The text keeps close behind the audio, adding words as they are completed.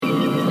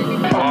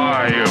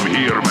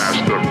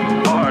Master.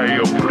 I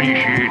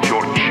appreciate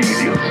your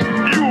genius.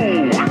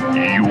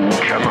 You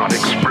cannot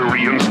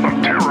experience the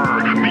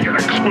terror, the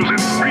exquisite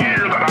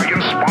fear that I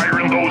inspire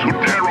in those who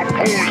dare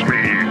oppose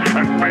me.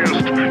 At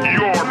best,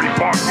 your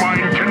befogged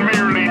mind can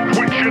merely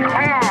twitch in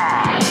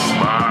awe.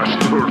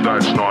 Master,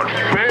 that's not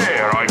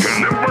fair. I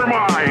can never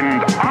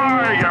mind.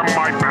 I am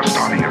my best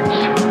audience.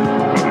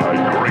 I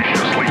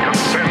graciously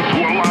consent to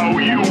allow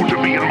you to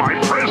be in my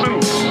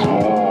presence.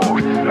 Oh,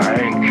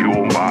 thank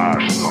you,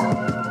 Master.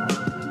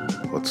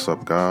 What's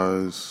up,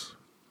 guys?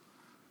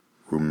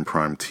 Ruben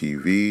Prime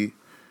TV,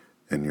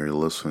 and you're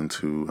listening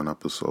to an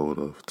episode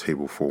of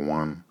Table for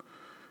One.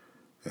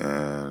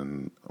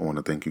 And I want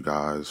to thank you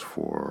guys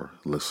for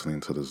listening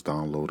to this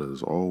download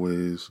as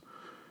always.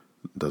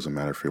 Doesn't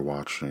matter if you're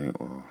watching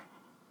or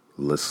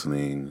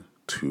listening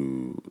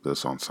to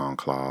this on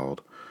SoundCloud,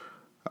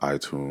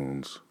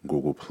 iTunes,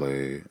 Google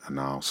Play, and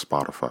now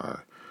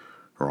Spotify.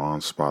 We're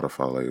on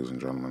Spotify, ladies and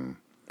gentlemen.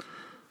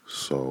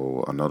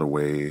 So another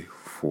way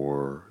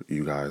for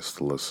you guys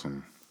to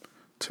listen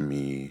to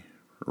me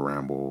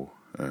ramble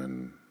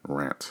and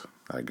rant,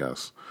 I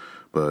guess.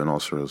 But in all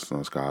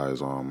seriousness,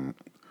 guys,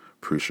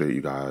 appreciate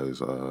you guys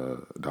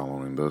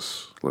downloading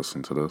this,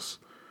 listen to this,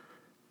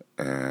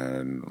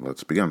 and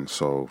let's begin.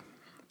 So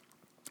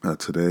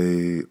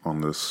today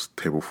on this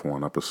Table for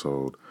One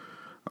episode,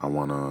 I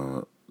want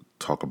to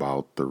talk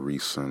about the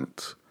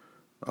recent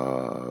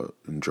Joe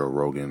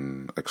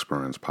Rogan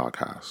Experience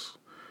podcast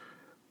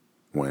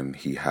when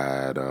he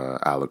had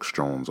Alex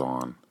Jones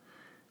on,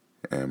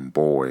 and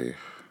boy,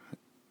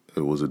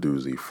 it was a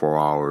doozy. 4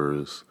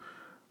 hours.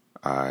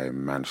 I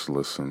managed to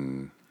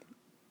listen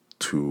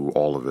to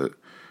all of it,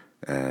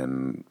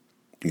 and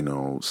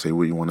say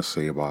what you want to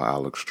say about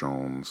Alex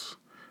Jones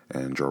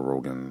and Joe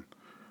Rogan.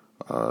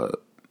 They're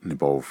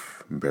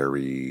both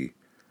very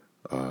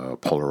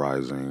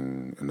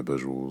polarizing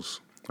individuals.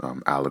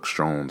 Alex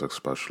Jones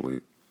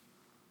especially,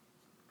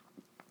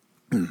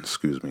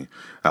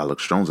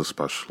 Alex Jones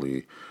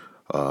especially,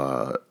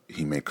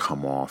 he may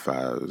come off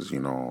as,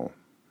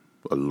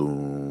 a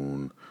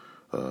loon,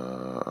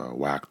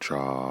 whack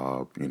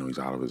job, he's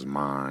out of his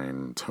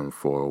mind,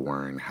 tinfoil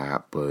wearing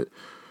hat. But,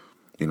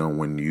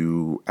 when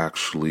you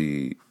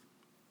actually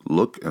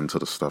look into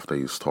the stuff that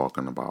he's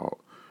talking about,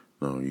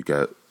 you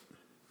get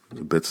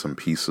bits and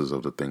pieces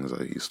of the things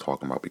that he's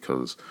talking about,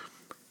 because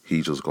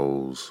he just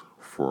goes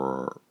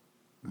for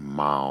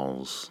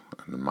miles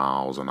and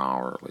miles an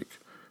hour. Like,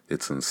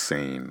 it's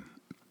insane.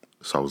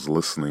 So I was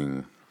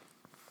listening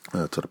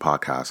to the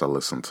podcast. I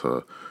listened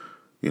to,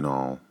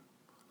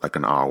 like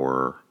an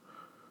hour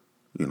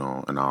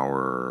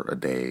a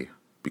day,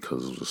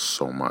 because it was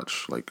so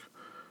much. Like,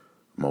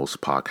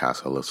 most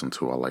podcasts I listen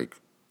to are like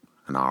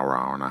an hour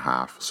and a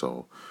half.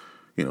 So,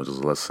 just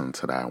listening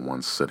to that in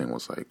one sitting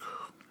was like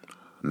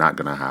not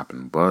gonna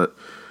happen. But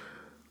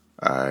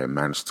I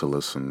managed to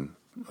listen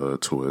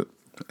to it,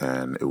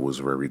 and it was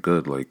very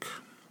good. Like,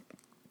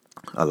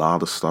 a lot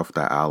of the stuff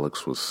that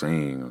Alex was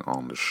saying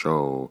on the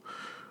show,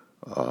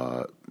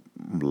 a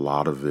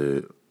lot of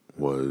it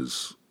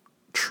was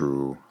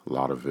true. A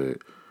lot of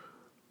it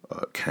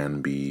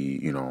can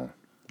be,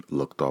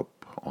 looked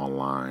up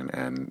online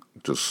and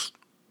just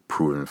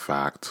proven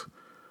fact.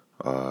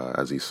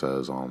 As he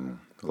says, a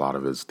lot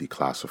of it's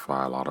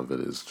declassified. A lot of it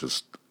is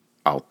just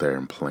out there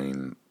in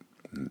plain,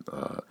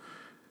 out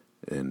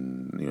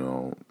in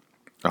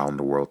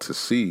the world to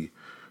see.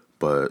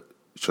 But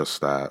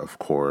just that, of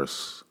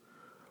course,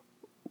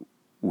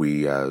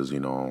 we as,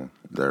 the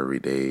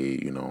everyday,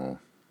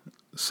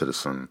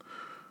 citizen,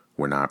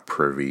 we're not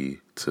privy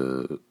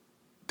to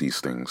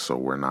these things, so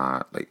we're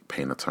not like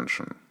paying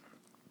attention.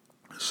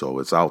 So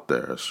it's out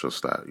there. It's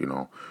just that,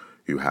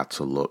 you have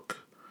to look,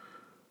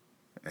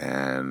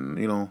 and,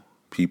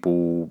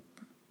 people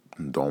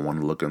don't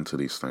want to look into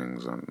these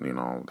things, and,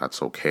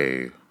 that's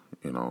okay.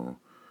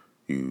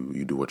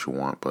 You do what you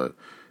want, but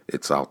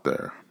it's out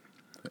there.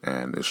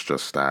 And it's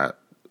just that,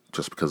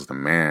 just because the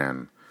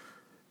man,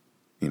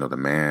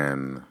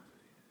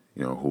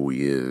 who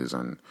he is,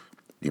 and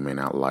you may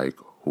not like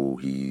who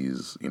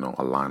he's,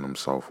 aligned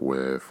himself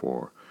with,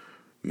 or,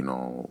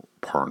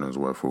 partners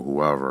with, or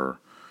whoever,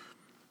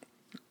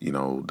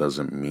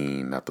 doesn't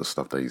mean that the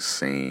stuff that he's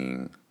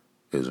saying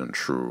isn't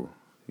true.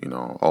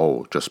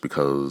 Just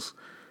because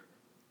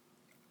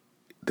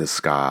this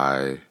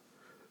guy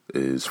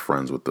is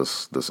friends with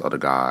this other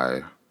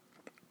guy,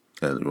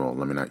 and,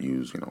 let me not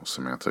use,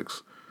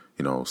 semantics,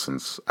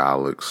 since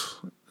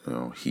Alex,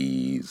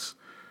 he's,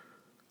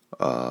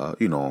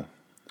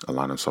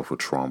 aligned himself with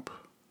Trump,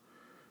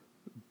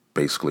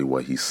 basically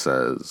what he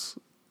says,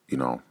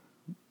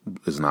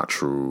 is not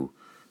true.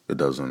 It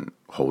doesn't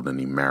hold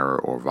any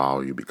merit or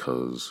value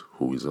because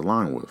who he's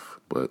aligned with.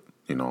 But,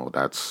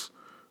 that's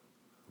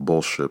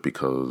bullshit,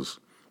 because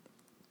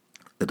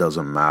it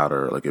doesn't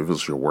matter. Like, if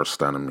it's your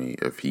worst enemy,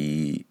 if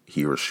he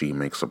or she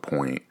makes a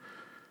point,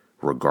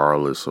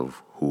 regardless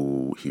of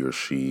who he or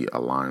she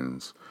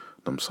aligns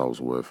themselves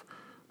with,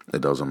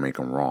 it doesn't make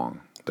them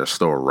wrong. They're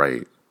still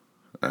right.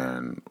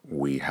 And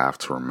we have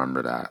to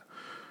remember that,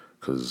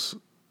 because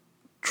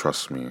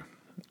trust me,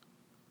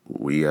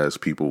 we as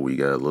people, we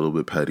get a little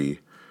bit petty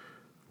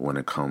when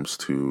it comes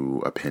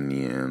to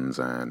opinions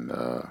and,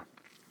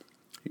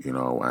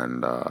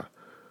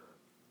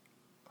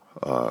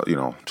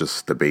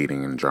 just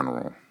debating in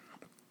general.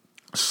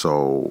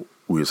 So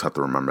we just have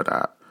to remember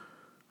that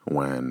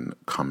when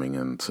coming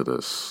into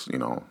this,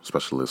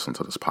 especially listen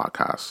to this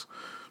podcast.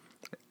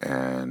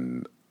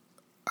 And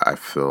I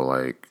feel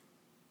like,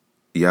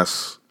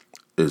 yes,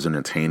 it's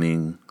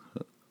entertaining.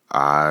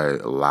 I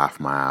laughed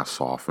my ass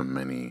off in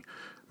many,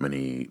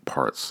 many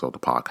parts of the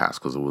podcast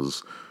because it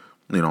was,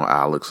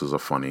 Alex is a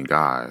funny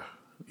guy.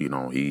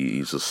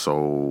 He's just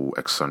so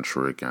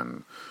eccentric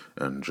and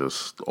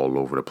just all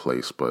over the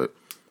place. But,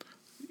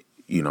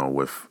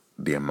 with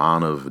the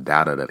amount of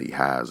data that he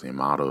has, the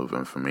amount of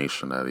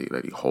information that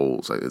he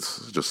holds,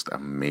 it's just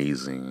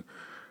amazing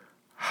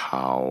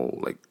how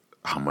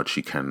much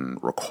he can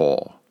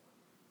recall.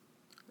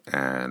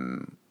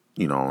 And,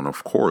 and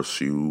of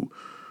course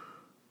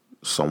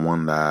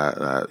someone that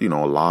a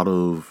lot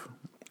of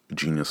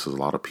geniuses, a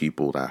lot of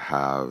people that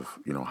have,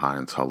 high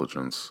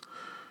intelligence,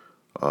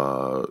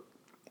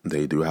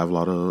 they do have a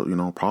lot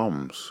of,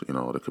 problems.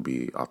 They could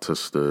be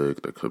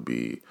autistic, there could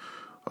be,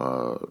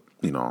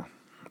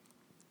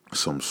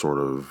 some sort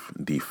of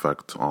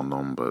defect on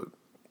them, but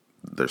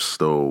they're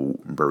still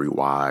very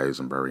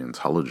wise and very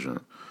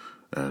intelligent.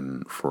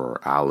 And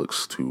for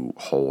Alex to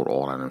hold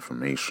all that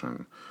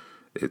information,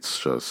 it's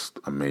just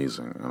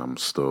amazing. And I'm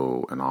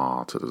still in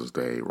awe to this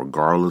day.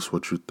 Regardless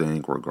what you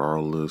think,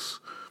 regardless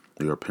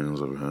your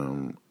opinions of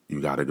him, you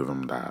got to give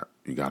him that.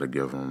 You got to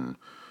give him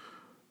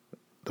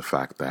the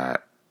fact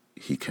that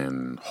he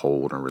can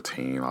hold and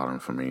retain a lot of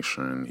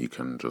information. He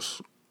can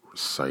just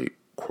recite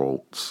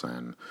quotes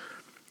and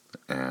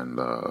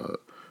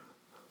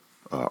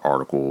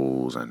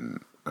articles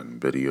and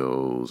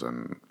videos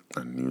and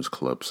news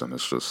clips, and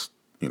it's just,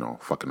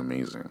 fucking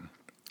amazing.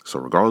 So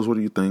regardless what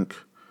you think,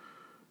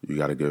 you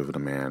got to give the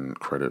man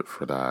credit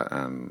for that,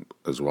 and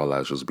as well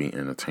as just being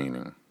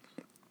entertaining.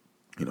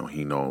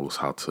 He knows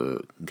how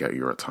to get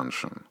your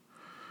attention.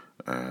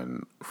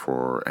 And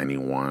for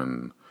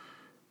anyone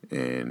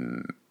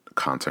in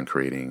content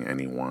creating,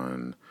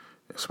 anyone,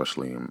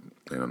 especially in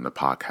the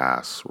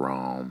podcast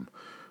realm,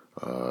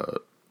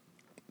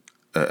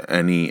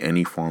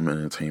 any form of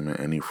entertainment,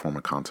 any form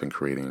of content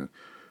creating,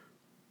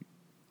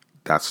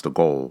 that's the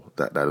goal.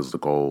 That is the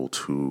goal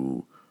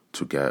to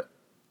get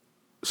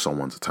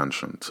someone's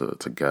attention,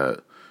 to get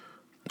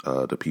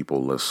the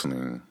people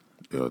listening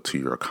to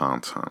your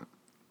content.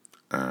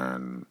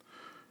 And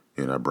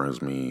that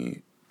brings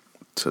me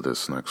to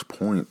this next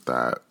point,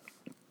 that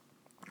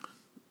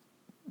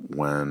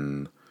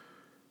when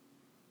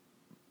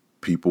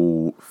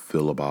people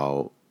feel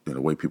about,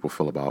 the way people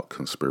feel about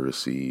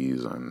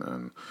conspiracies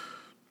and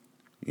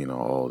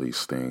all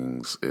these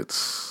things,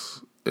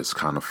 it's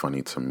kind of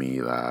funny to me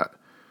that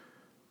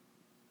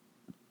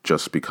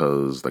just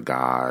because the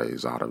guy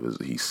is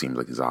he seems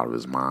like he's out of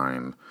his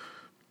mind,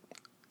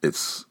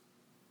 it's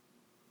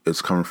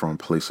coming from a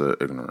place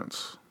of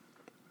ignorance.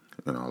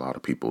 A lot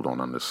of people don't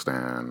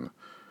understand,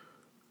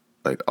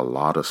 a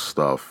lot of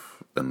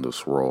stuff in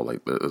this world.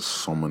 There's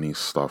so many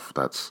stuff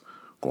that's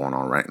going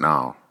on right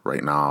now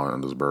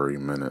in this very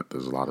minute.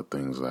 There's a lot of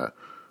things that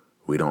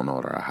we don't know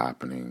that are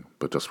happening,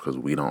 but just because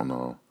we don't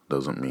know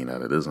doesn't mean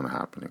that it isn't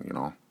happening.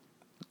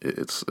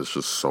 It's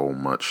just so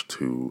much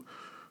to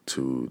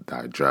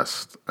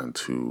digest and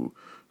to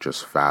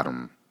just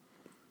fathom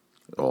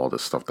all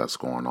this stuff that's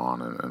going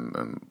on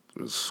and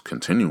is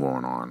continue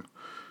going on,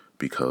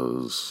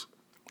 because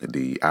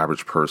the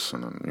average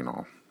person, and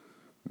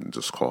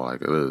just call it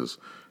like it is,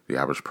 the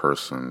average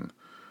person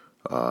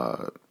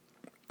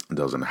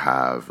doesn't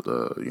have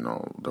the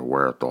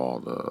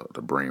wherewithal,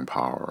 the brain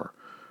power,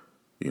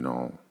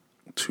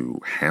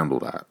 to handle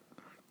that.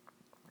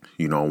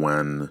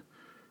 When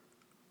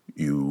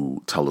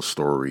you tell a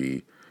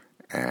story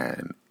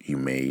and you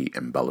may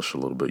embellish a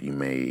little bit, you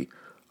may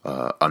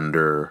a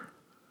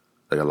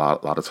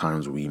lot of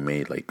times we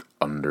may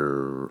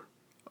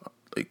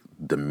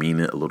demean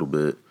it a little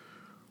bit,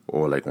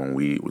 or when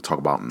we talk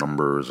about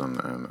numbers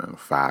and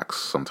facts,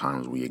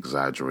 sometimes we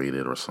exaggerate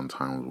it, or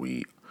sometimes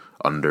we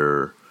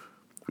give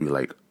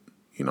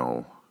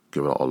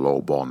it a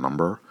low ball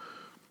number.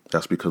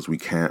 That's because we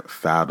can't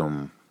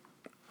fathom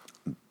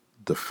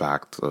the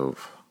fact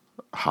of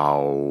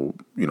how,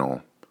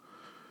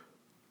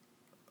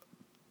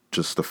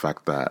 just the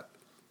fact that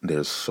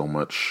there's so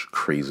much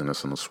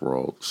craziness in this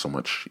world, so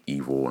much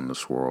evil in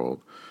this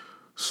world.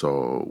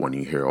 So when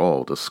you hear,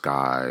 this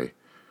guy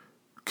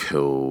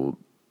killed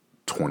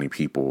 20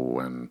 people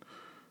and,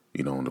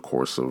 in the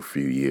course of a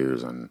few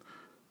years, and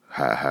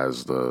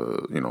has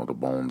the, the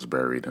bones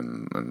buried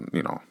in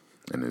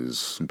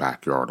his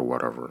backyard or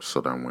whatever.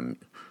 So then when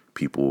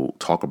people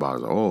talk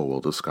about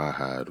it, this guy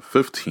had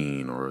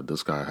 15 or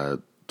this guy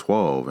had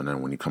 12. And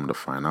then when you come to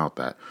find out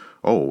that,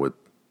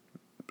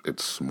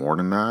 it's more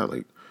than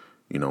that,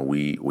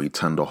 we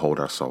tend to hold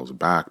ourselves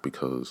back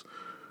because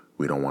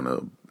we don't want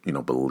to,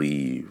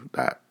 believe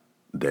that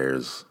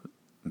there's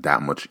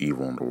that much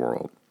evil in the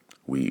world.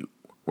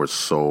 We're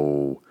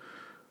so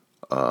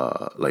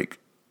like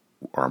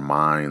our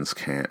minds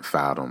can't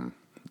fathom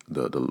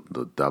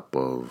the depth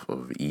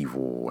of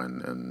evil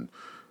and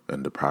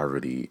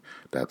depravity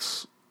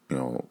that's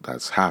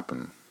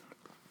happened.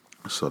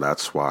 So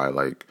that's why,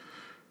 like,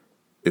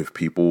 if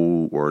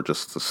people were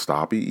just to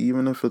stop it,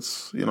 even if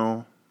it's,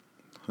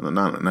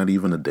 not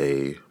even a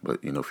day, but,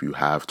 if you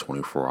have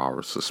 24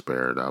 hours to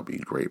spare, that would be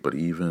great. But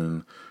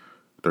even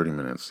 30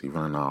 minutes,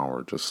 even an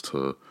hour, just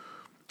to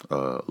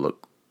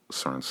look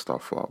certain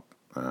stuff up.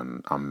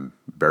 And I'm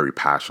very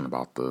passionate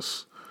about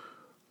this,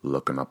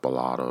 looking up a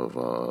lot of,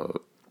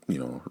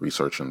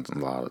 researching a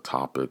lot of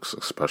topics,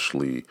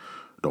 especially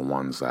the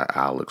ones that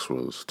Alex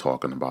was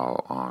talking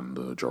about on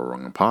the Joe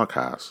Rogan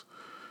podcast,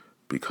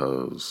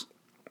 because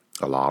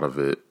a lot of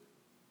it,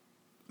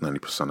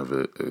 90% of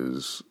it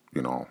is,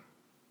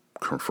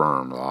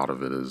 confirmed. A lot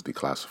of it is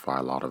declassified.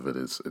 A lot of it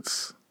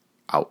it's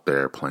out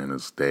there plain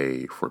as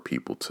day for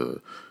people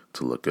to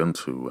look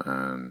into.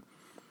 And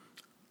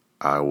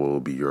I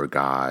will be your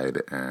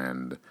guide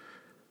and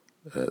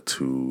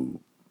to,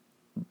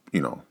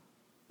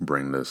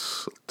 bring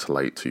this to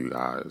light to you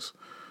guys,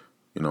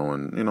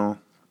 and,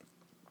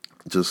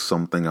 just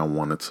something I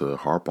wanted to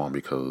harp on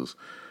because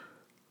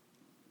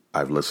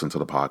I've listened to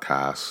the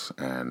podcast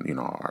and,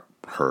 I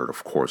heard,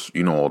 of course,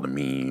 all the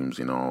memes,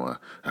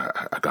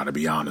 I gotta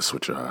be honest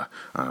with you.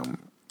 I'm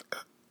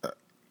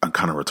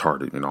kind of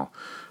retarded,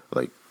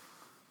 like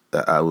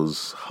I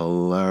was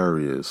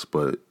hilarious,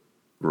 but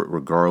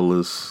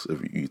regardless,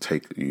 if you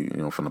take,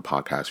 from the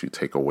podcast, you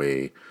take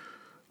away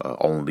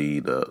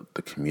only the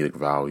comedic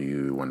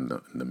value and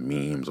the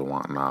memes and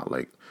whatnot.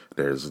 Like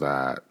there's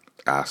that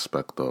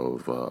aspect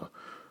of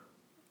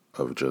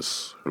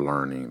just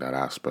learning, that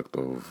aspect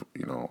of,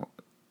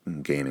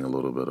 gaining a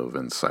little bit of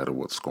insight of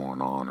what's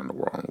going on in the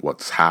world,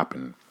 what's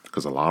happened,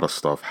 because a lot of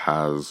stuff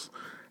has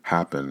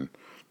happened,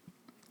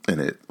 and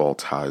it all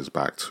ties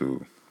back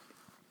to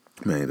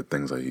many of the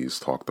things that he's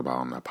talked about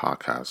on that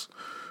podcast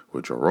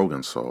with Joe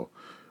Rogan. So,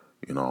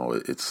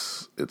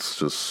 it's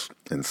just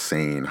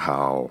insane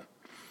how,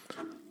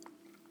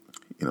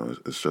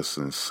 it's just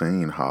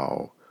insane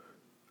how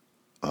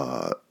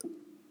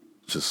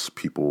just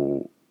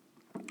people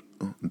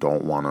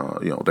don't want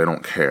to, they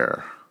don't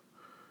care.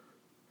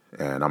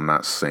 And I'm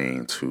not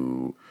saying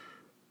to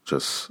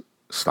just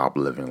stop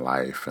living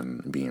life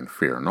and be in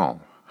fear.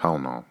 No, hell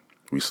no.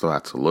 We still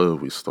have to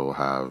live. We still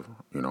have,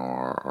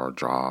 our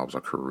jobs, our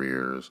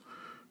careers,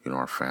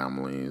 our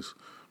families.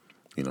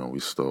 We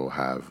still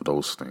have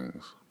those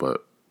things.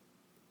 But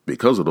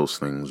because of those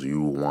things,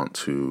 you want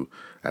to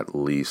at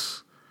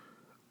least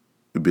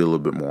be a little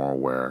bit more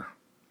aware,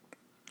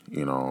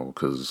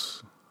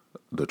 because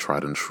the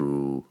tried and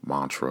true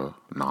mantra,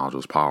 knowledge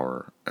is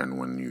power. And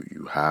when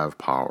you have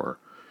power,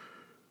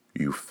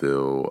 you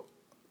feel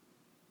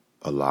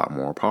a lot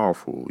more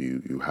powerful.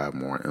 You have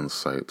more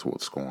insight to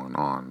what's going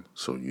on.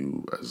 So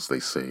you, as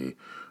they say,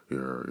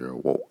 you're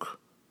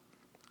woke.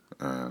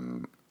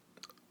 And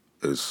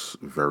it's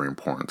very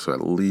important to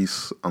at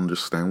least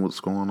understand what's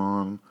going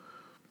on.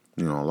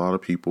 A lot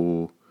of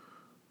people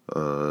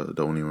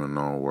don't even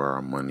know where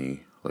our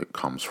money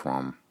comes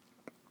from.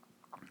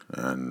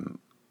 And,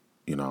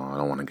 I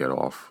don't want to get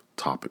off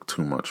topic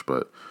too much,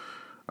 but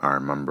I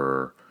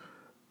remember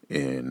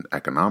in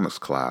economics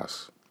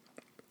class,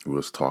 we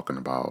was talking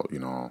about,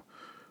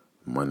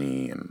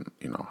 money and,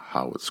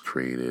 how it's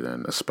created.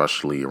 And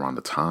especially around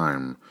the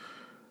time,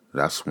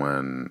 that's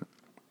when,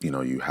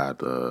 you had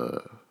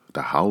the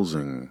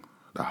housing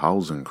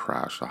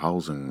crash, the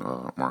housing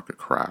market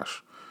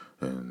crash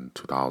in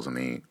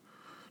 2008.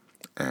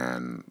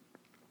 And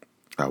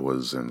I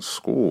was in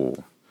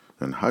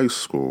high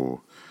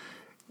school,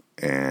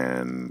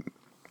 and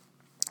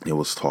it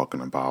was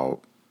talking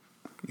about,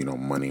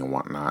 money and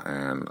whatnot,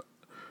 and,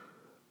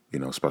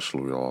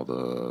 especially with all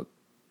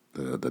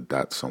the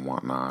debts and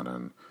whatnot.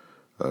 And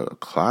a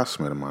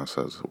classmate of mine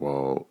says,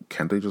 well,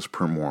 can't they just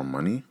print more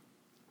money?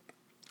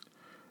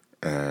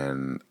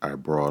 And I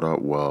brought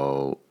up,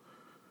 well,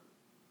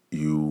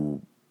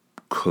 you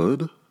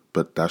could,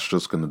 but that's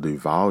just going to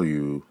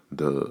devalue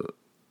the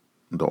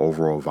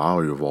overall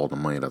value of all the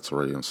money that's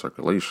already in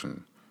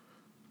circulation.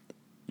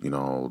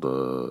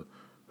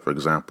 For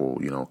example,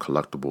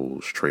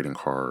 collectibles, trading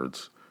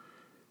cards.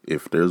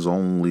 If there's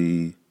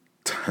only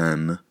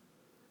 10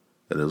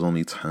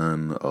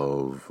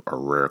 of a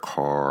rare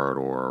card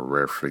or a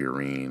rare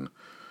figurine,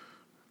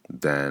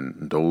 then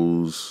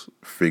those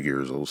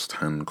figures, those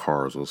 10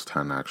 cards, those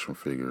 10 action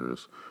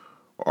figures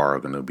are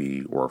going to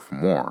be worth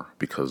more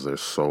because there's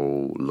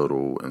so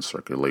little in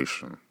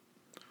circulation.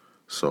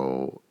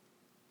 So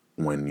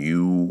when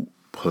you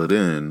put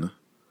in,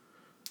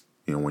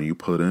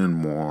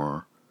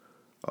 more,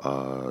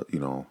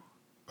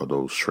 of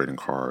those trading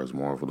cards,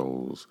 more of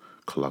those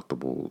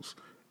collectibles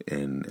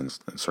in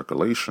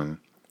circulation,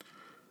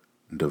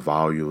 the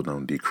value of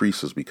them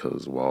decreases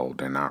because, well,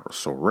 they're not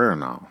so rare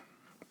now.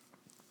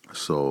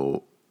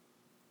 So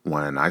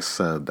when I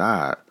said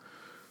that,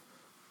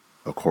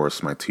 of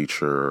course, my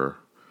teacher,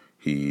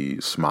 he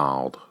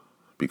smiled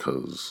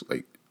because,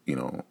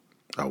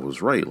 I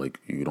was right.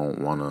 You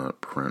don't want to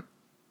print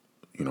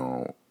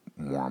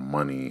more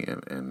money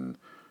in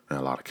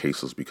a lot of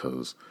cases,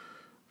 because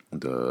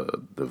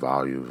the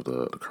value of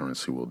the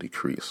currency will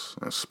decrease,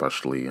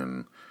 especially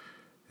in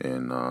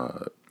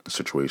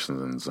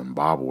situations in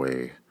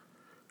Zimbabwe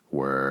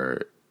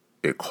where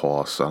it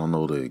costs, I don't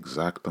know the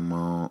exact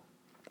amount.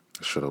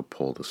 I should have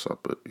pulled this up,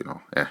 but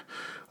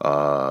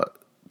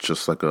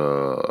just like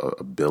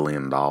 $1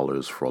 billion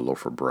for a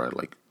loaf of bread.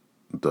 Like,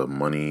 the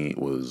money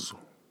was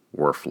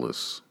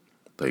worthless.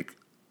 Like,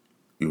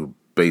 you were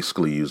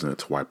basically using it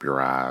to wipe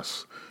your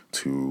ass,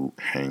 to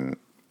hang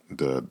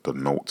the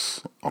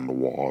notes on the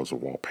walls or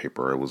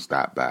wallpaper. It was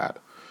that bad.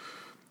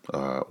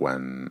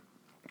 When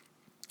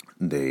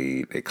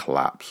they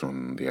collapsed,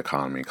 when the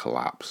economy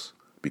collapsed,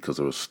 because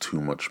there was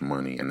too much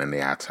money, and then they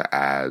had to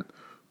add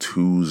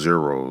 2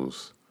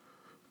 zeros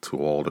to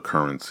all the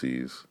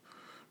currencies,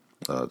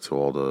 to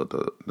all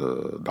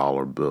the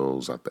dollar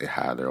bills that they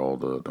had there, all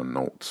the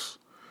notes,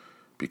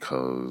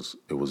 because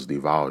it was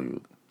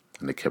devalued.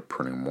 And they kept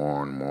printing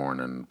more and more,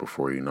 and then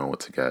before you know it,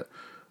 to get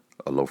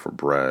a loaf of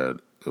bread,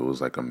 it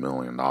was like $1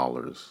 million.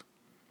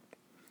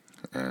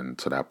 And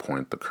to that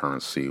point, the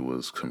currency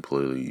was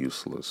completely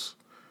useless.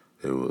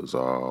 It was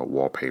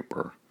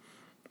wallpaper.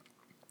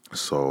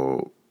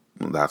 So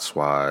that's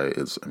why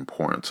it's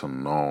important to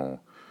know,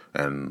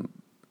 and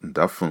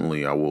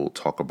definitely I will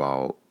talk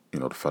about,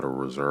 the Federal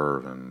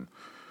Reserve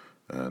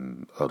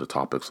and other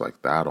topics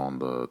like that on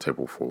the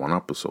Table for One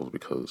episodes,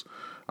 because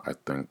I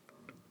think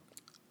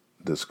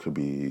this could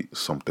be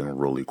something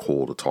really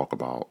cool to talk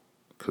about,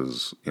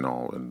 because,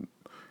 and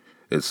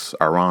it's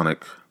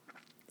ironic.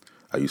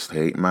 I used to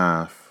hate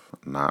math,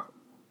 not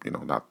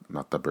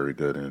that very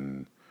good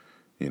in,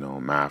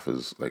 math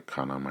is like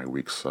kind of my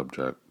weak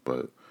subject,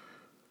 but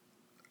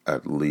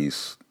at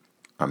least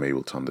I'm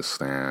able to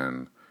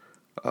understand,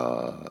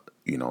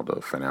 the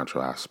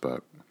financial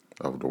aspect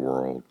of the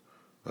world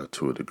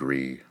to a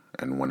degree.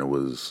 And when it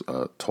was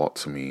taught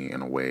to me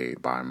in a way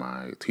by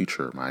my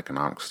teacher, my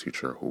economics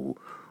teacher, who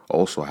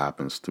also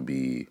happens to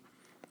be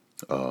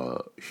a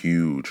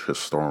huge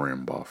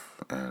historian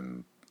buff,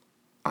 and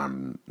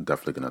I'm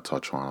definitely going to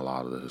touch on a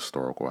lot of the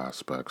historical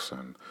aspects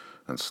and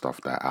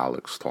stuff that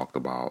Alex talked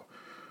about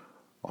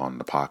on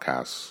the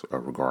podcast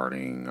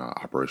regarding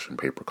Operation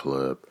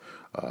Paperclip,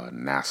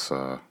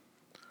 NASA,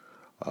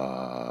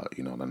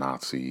 the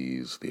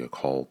Nazis, the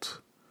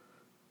occult,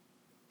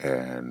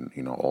 and,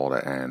 all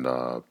that, and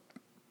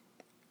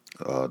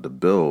the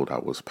bill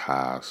that was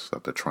passed,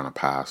 that they're trying to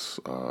pass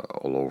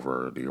all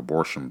over, the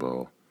abortion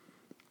bill,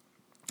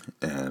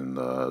 and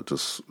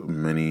just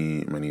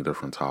many, many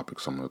different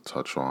topics I'm going to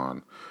touch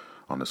on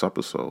this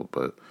episode.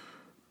 But,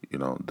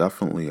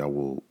 definitely I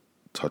will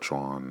touch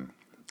on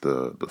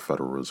the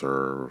Federal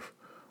Reserve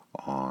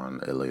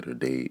on a later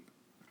date.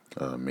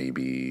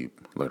 Maybe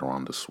later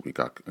on this week,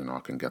 I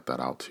can get that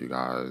out to you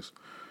guys.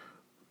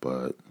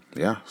 But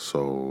yeah,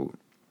 so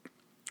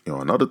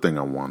another thing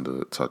I wanted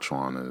to touch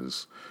on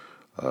is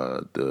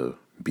the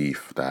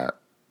beef that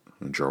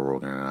Joe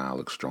Rogan and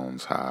Alex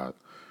Jones had,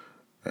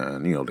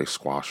 and they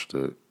squashed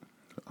it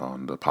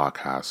on the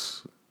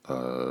podcast.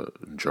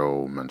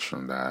 Joe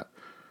mentioned that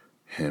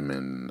him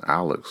and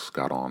Alex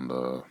got on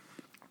the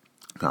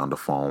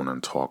phone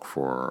and talked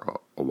for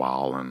a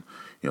while, and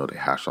they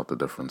hashed out the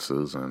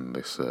differences, and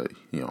they said,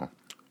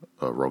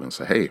 Rogan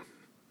said, hey,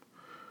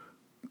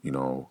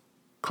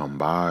 come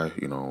by,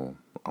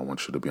 I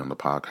want you to be on the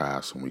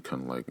podcast, and we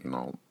can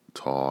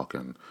talk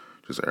and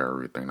just air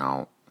everything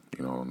out,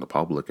 in the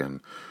public.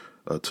 And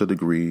to a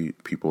degree,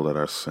 people that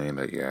are saying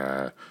that,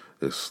 yeah,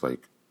 it's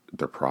like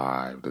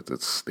deprived,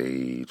 it's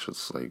staged,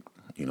 it's like,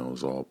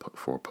 it's all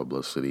for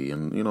publicity,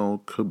 and,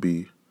 could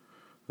be,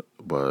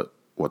 but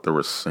what they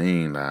were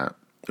saying, that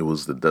it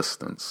was the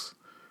distance.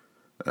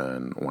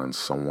 And when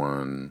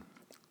someone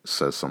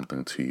says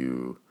something to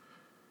you,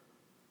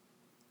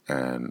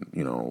 and,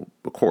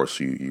 of course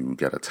you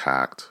get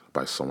attacked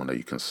by someone that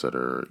you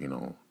consider,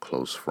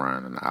 close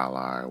friend, an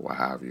ally, what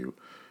have you,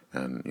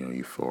 and,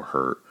 you feel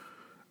hurt,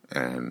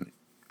 and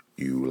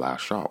you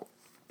lash out.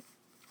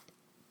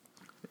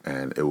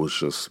 And it was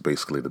just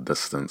basically the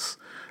distance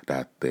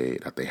that they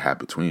had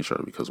between each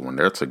other, because when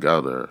they're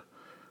together,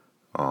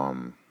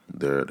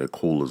 they're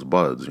cool as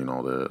buds,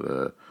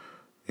 they're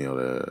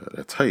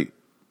tight,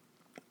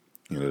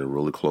 they're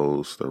really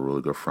close, they're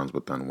really good friends.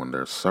 But then when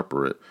they're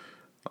separate,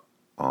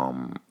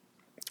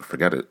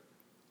 forget it.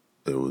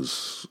 It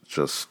was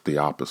just the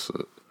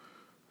opposite.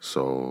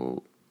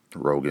 So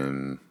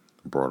Rogan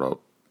brought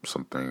up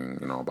something,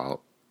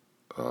 about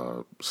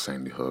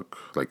Sandy Hook.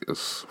 Like,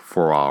 it's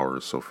 4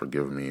 hours, so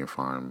forgive me if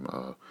I'm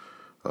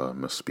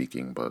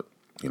misspeaking. But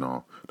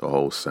the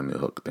whole Sandy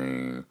Hook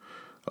thing,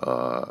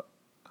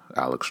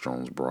 Alex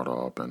Jones brought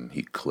up, and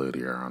he cleared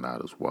the air on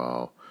that as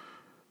well.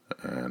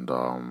 And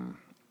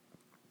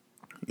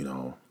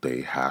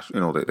they hashed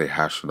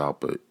it out,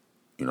 but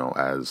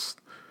as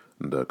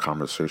the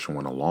conversation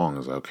went along,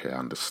 is okay, I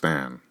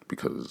understand,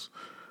 because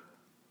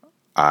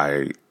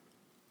I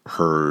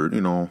heard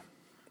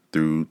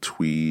through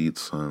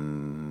tweets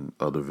and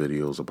other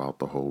videos about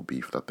the whole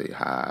beef that they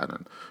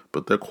had,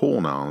 but they're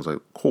cool now. I was like,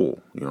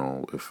 cool,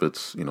 if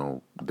it's,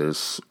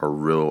 there's a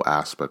real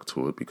aspect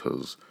to it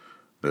because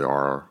they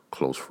are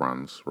close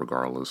friends,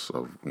 regardless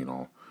of,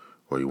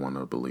 what you want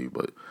to believe.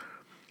 But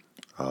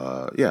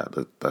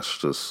that's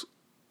just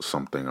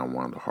something I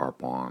wanted to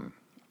harp on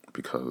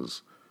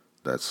because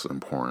that's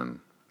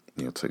important,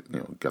 to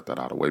get that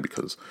out of the way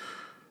because,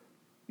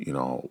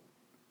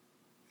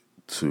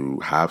 to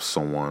have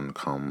someone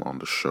come on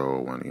the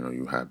show and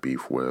you had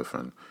beef with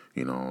and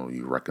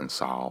you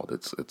reconciled,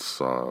 it's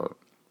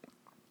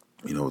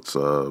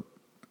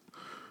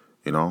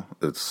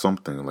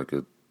something. Like,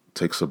 it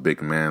takes a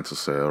big man to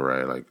say, all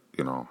right, like,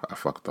 I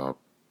fucked up,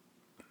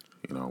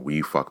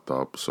 we fucked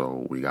up,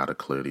 so we gotta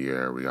clear the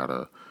air, we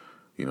gotta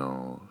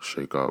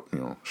shake up,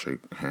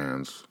 shake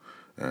hands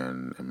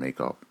and make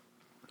up,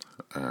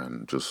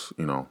 and just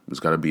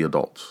it's gotta be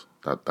adults.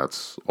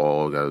 That's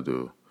all we gotta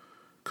do.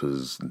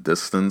 Because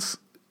distance,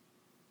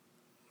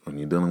 when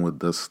you're dealing with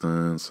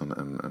distance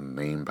and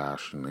name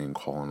bashing, name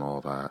calling,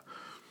 all that,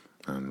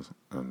 and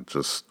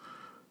just,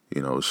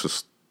 it's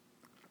just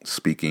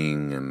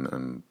speaking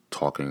and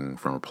talking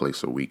from a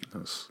place of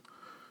weakness.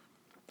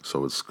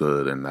 So it's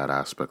good in that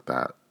aspect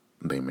that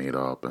they made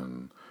up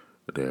and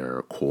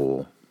they're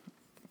cool.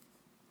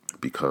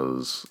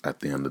 Because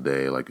at the end of the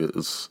day, like,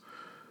 it's,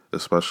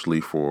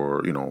 especially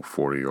for,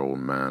 40-year-old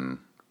men,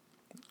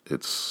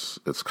 it's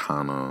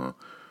kind of,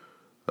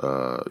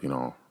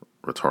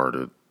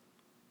 retarded.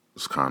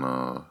 It's kind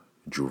of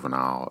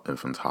juvenile,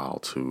 infantile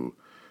to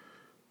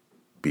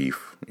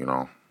beef,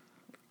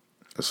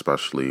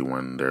 especially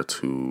when they're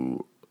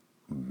two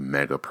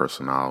mega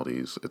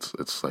personalities.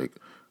 It's like,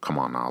 come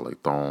on now,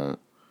 like,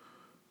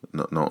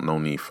 no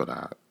need for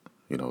that.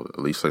 At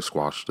least they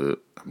squashed it.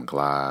 I'm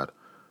glad.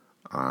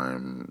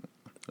 I'm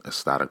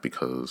ecstatic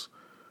because,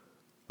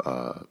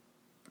 I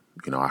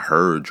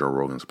heard Joe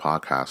Rogan's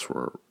podcasts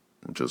were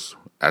just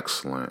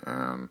excellent,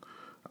 and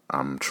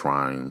I'm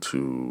trying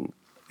to,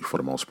 for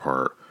the most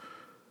part,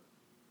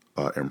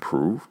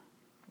 improve.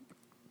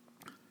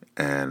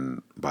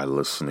 And by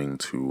listening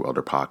to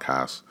other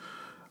podcasts,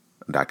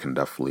 that can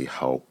definitely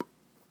help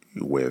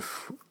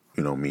with,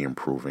 me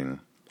improving,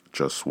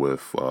 just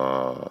with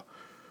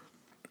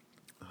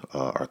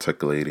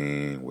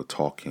articulating, with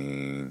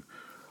talking,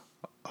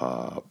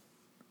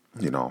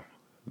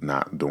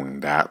 not doing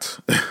that,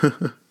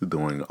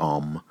 doing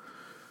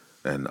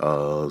and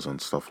uhs and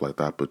stuff like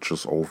that, but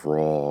just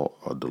overall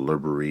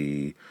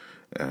delivery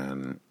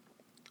and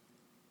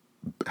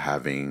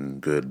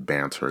having good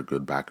banter,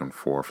 good back and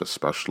forth,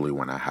 especially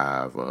when I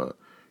have I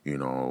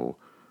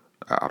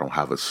don't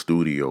have a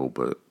studio,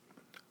 but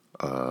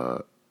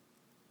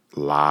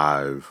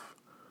live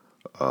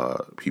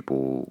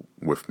people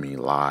with me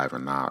live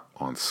and not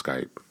on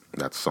Skype.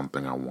 That's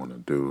something I want to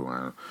do.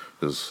 And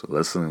just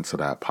listening to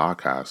that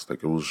podcast,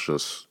 like, it was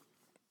just,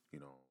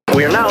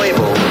 We are now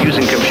able,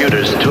 using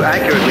computers, to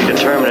accurately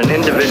determine an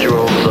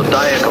individual's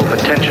zodiacal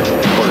potential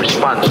for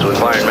response to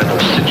environmental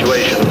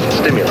situations and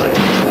stimuli.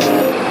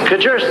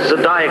 Kajur's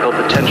zodiacal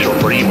potential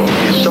for evil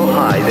is so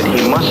high that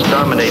he must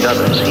dominate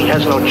others. He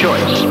has no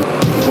choice.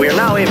 We are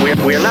now able,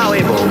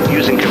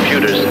 using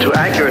computers, to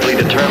accurately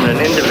determine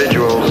an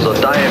individual's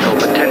zodiacal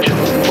potential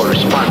for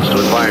response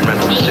to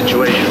environmental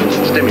situations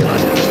and stimuli.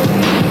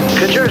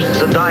 Kajur's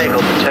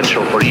zodiacal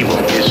potential for evil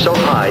is so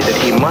high that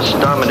he must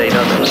dominate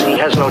others. He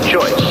has no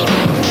choice.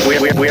 We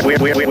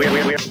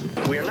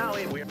are now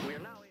able.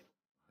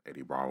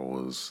 Eddie Bravo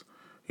was,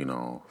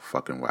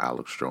 fucking with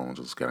Alex Jones,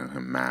 was getting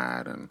him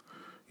mad, and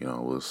it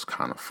was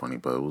kind of funny,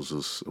 but it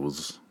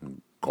was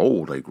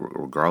gold. Like,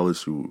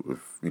 regardless,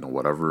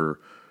 whatever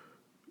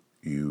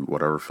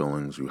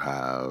feelings you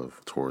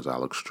have towards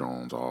Alex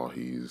Jones,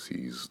 he's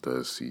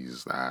this,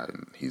 he's that,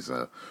 and he's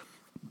a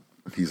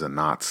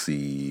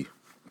Nazi.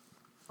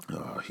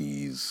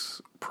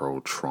 He's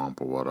pro-Trump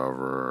or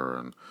whatever,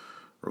 and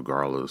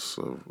regardless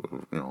of,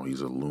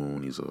 he's a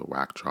loon, he's a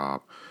whack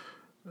job.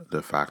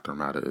 The fact of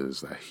the matter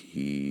is that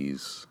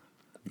he's,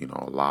 a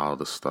lot of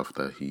the stuff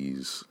that he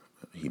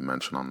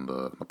mentioned on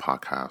the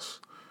podcast,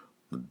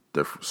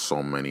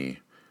 so many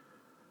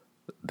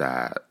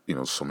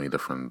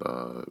different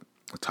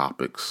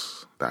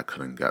topics that I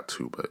couldn't get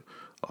to, but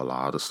a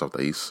lot of the stuff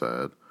that he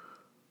said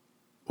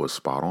was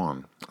spot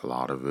on. A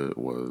lot of it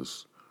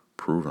was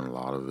proven, a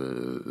lot of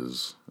it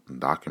is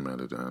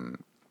documented, and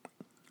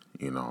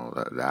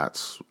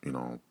that's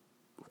of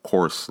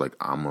course, like,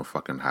 I'm gonna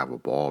fucking have a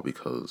ball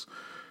because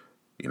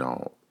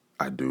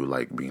I do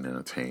like being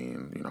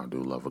entertained. I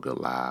do love a good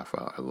laugh.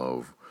 I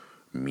love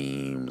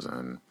memes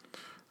and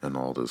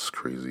all this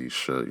crazy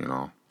shit,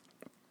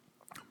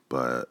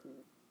 but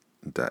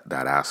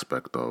that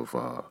aspect of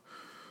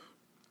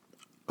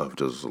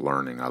just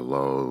learning, I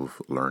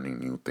love learning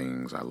new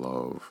things. I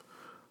love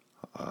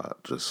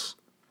just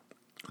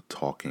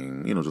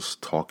talking,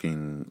 just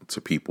talking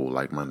to people,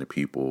 like-minded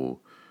people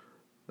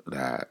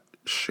that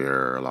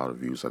share a lot of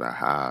views that I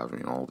have,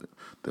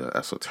 the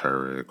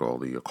esoteric, all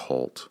the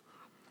occult,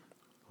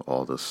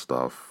 all this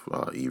stuff,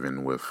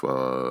 even with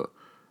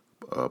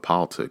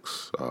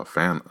politics,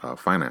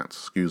 finance,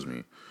 excuse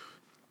me,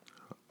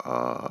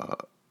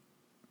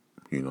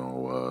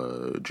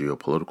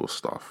 geopolitical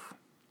stuff,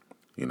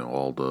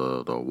 all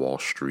the Wall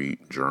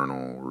Street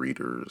Journal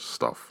readers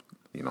stuff,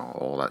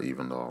 all that,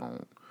 even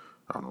though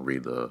I don't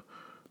read the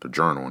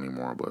journal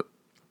anymore, but,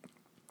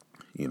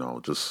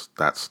 just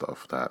that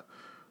stuff that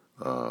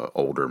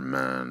older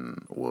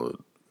men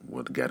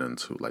would get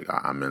into. Like,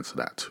 I'm into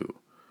that too.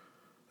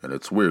 And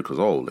it's weird because,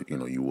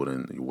 you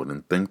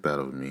wouldn't think that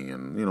of me.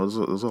 And, there's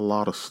a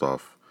lot of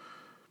stuff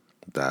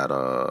that,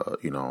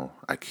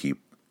 I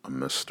keep a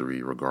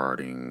mystery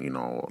regarding,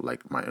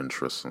 like my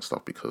interests and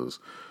stuff, because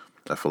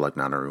I feel like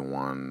not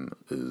everyone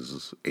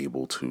is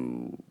able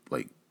to,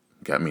 like,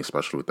 get me,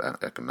 especially with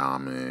that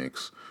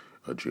economics,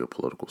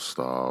 geopolitical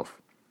stuff,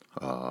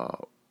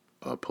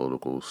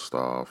 political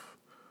stuff.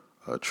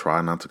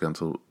 Try not to get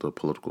into the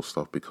political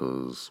stuff,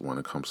 because when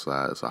it comes to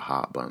that, it's a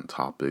hot button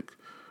topic.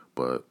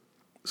 But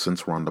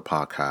since we're on the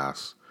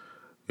podcast,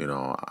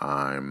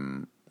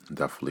 I'm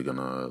definitely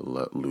gonna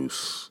let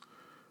loose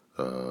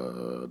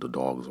the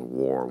dogs of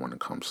war when it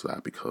comes to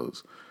that,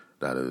 because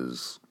that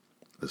is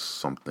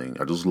something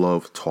I just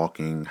love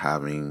talking,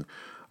 having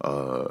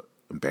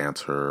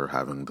banter,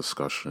 having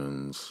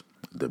discussions,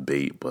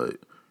 debate. But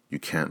you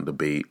can't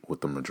debate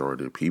with the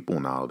majority of people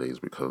nowadays,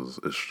 because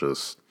it's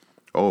just,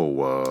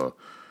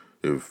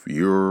 if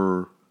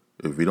you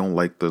don't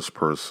like this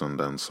person,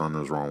 then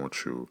something is wrong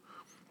with you.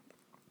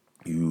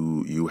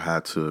 You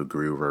had to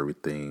agree with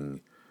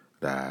everything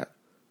that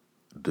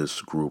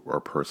this group or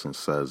person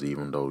says,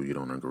 even though you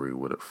don't agree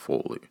with it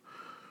fully.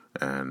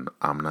 And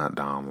I'm not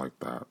down like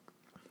that.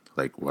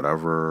 Like,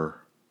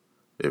 whatever,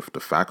 if the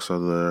facts are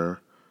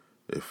there,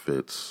 if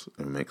it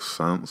makes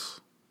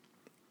sense,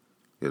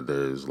 if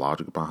there's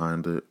logic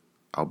behind it,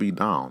 I'll be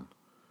down.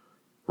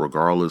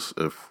 Regardless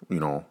if,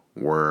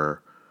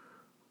 we're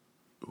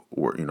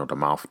the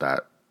mouth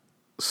that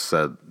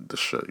said the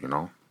shit,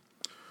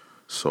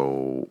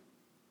 So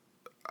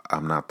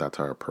I'm not that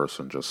type of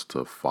person just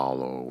to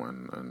follow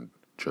and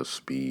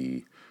just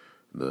be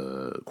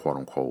the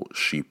quote-unquote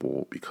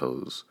sheeple,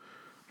 because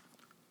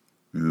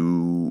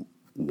you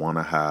want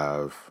to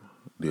have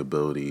the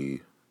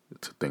ability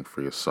to think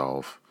for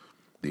yourself,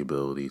 the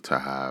ability to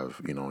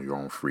have, your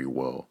own free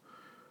will.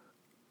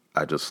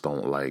 I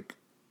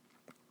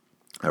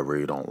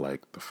really don't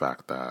like the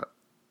fact that,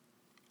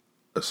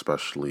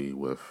 especially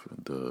with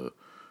the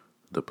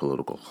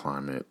political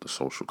climate, the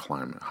social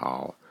climate,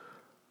 how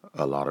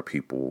a lot of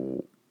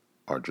people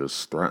are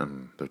just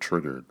threatened, they're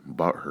triggered,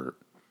 butthurt.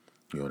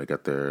 They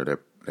get their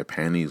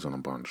panties in a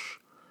bunch.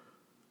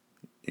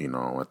 At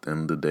the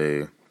end of the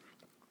day,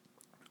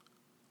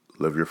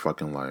 live your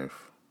fucking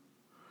life.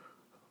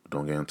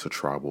 Don't get into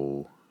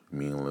trouble,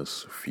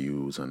 meaningless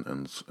feuds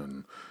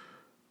and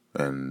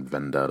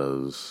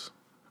vendettas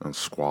and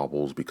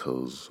squabbles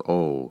because,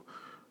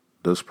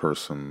 this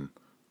person,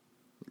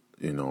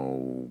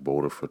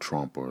 voted for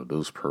Trump, or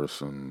this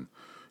person,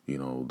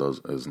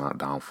 is not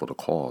down for the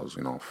cause.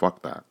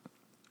 Fuck that.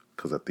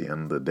 Because at the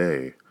end of the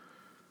day,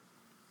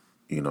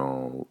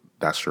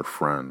 that's your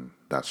friend,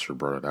 that's your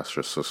brother, that's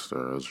your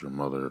sister, that's your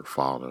mother,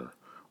 father,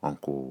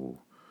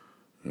 uncle,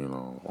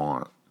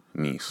 aunt,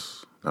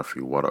 niece,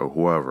 nephew, whatever,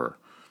 whoever.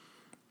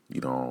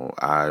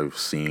 I've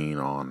seen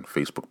on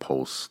Facebook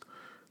posts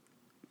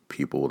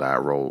people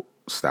that wrote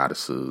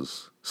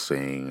statuses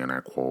saying, and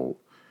I quote,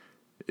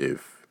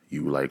 if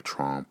you like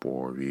Trump,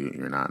 or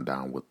you're not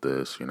down with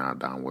this, you're not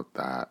down with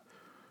that,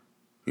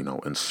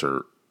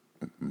 insert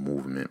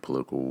movement,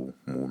 political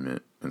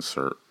movement,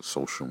 insert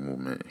social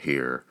movement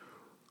here,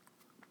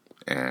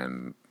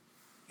 and,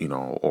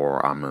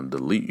 or I'm going to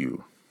delete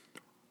you,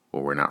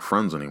 or we're not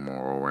friends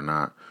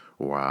anymore,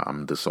 or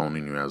I'm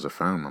disowning you as a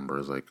family member.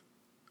 It's like,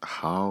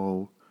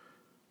 how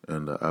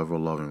in the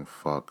ever-loving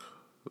fuck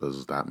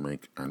does that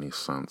make any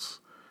sense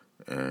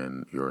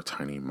in your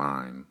tiny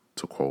mind,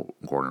 to quote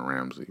Gordon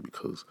Ramsay?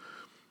 Because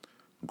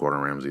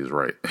Gordon Ramsay is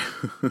right.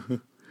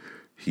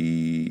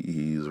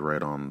 He's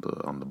right on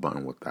the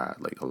button with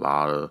that. Like, a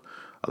lot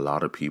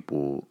of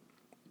people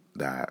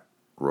that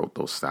wrote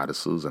those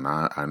statuses, and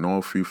I know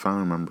a few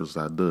family members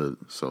that did,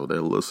 so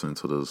they're listening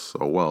to this.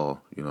 Oh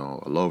well,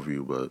 I love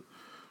you, but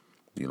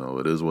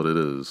it is what it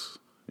is.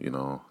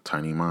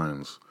 Tiny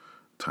minds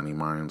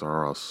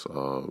are us.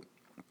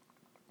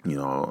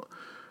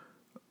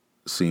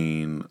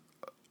 Seeing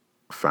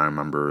family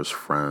members,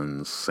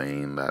 friends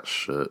saying that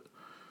shit,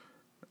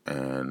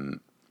 and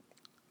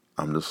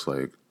I'm just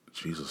like,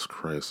 Jesus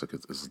Christ, like,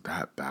 it's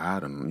that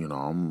bad.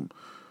 And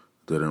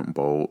didn't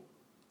vote.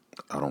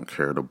 I don't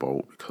care to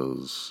vote,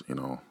 because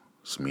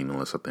it's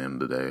meaningless at the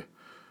end of the day.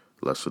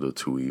 Lesser of the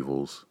two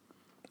evils.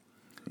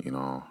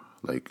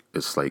 Like,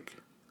 it's like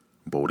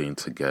voting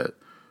to get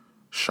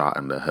shot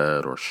in the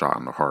head or shot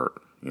in the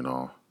heart.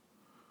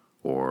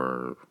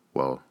 Or,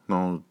 well,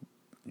 no,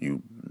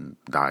 you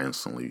die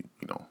instantly.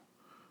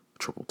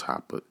 Triple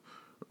tap. But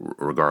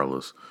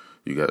regardless,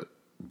 you get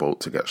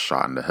vote to get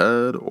shot in the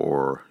head,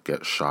 or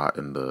get shot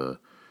in the,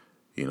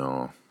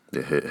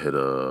 they hit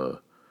a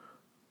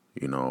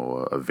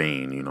a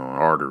vein, an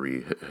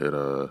artery, hit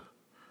a,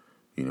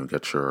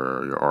 get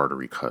your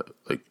artery cut.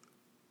 Like,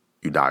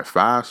 you die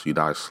fast, you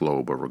die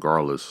slow, but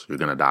regardless, you're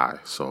gonna die.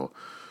 So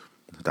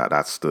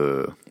that's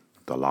the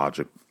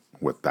logic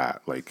with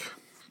that. Like,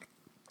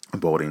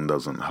 voting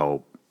doesn't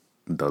help,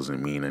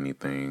 doesn't mean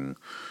anything.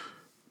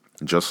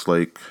 Just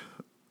like,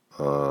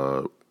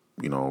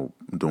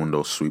 doing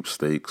those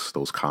sweepstakes,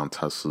 those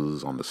contests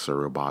on the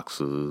cereal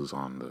boxes,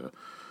 on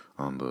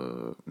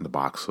the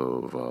box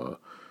of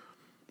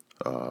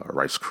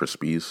Rice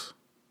Krispies,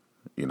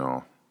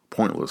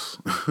 pointless.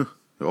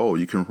 Oh,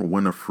 you can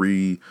win a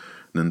free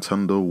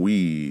Nintendo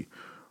Wii,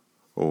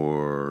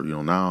 or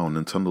now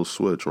Nintendo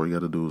Switch. All you got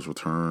to do is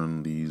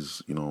return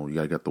these. You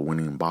got to get the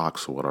winning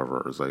box or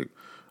whatever. It's like,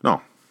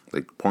 no,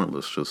 like,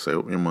 pointless. Just save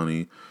up your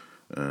money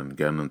and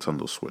get a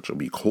Nintendo Switch. It'll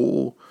be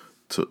cool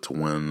to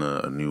win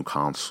a new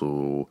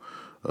console,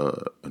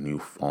 a new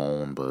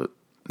phone, but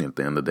at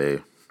the end of the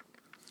day,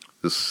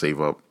 just save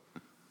up,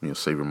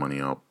 save your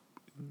money up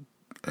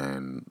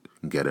and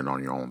get it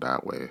on your own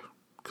that way.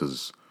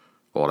 Because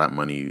all that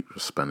money you're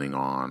spending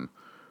on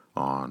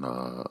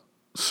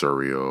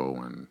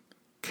cereal and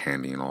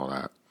candy and all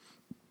that,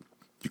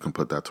 you can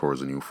put that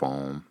towards a new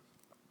phone,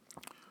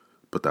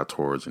 put that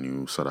towards a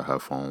new set of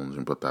headphones,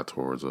 and put that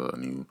towards a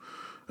new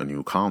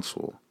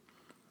console,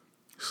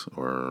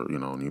 or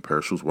new pair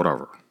of shoes,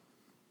 whatever.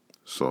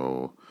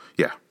 So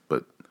yeah,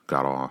 but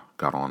got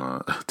on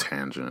a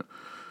tangent,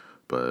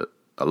 but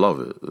I love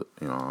it.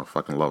 I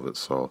fucking love it.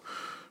 So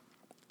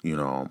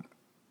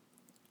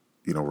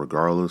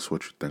regardless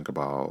what you think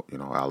about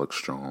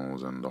Alex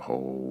Jones and the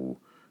whole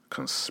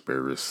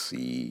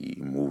conspiracy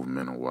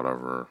movement or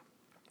whatever,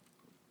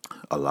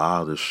 a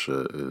lot of this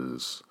shit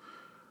is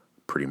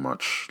pretty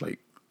much like,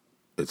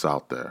 it's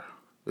out there.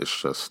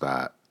 It's just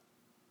that.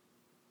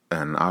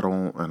 And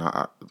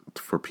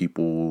for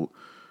people,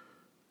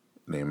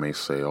 they may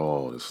say,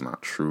 oh, it's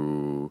not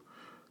true.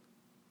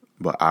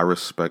 But I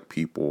respect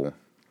people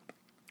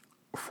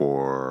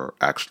for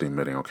actually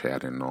admitting, okay, I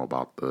didn't know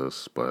about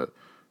this, but,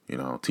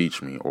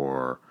 teach me,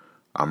 or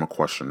I'm going to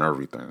question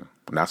everything.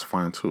 And that's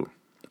fine too.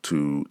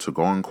 To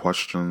go and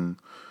question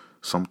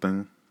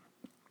something,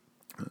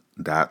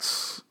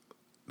 that's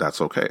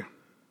okay.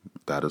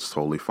 That is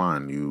totally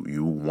fine.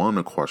 You want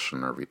to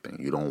question everything.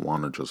 You don't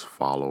want to just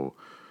follow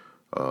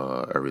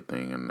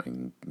everything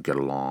and get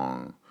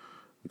along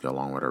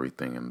with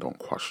everything and don't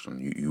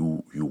question.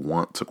 You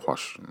want to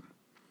question.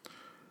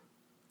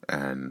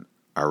 And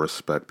I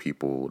respect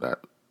people that,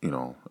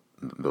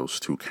 those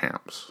two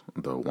camps,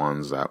 the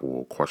ones that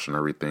will question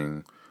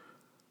everything,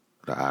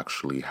 that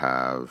actually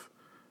have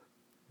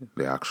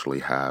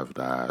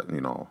that,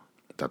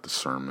 that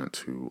discernment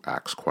to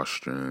ask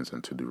questions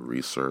and to do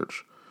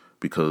research,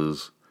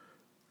 because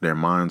their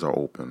minds are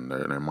open.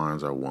 Their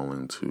minds are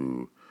willing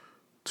to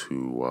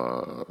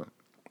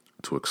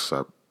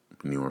accept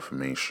new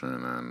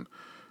information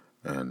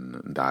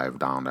and dive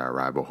down that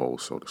rabbit hole,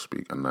 so to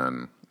speak. And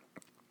then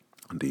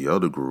the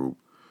other group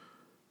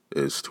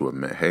is to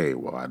admit, hey,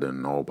 well, I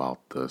didn't know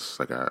about this.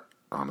 Like,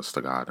 honest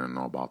to God, I didn't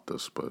know about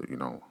this, but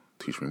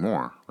teach me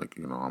more. Like,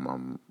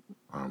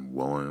 I'm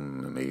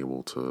willing and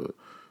able to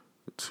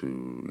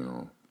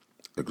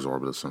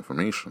absorb this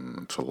information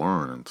and to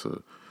learn and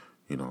to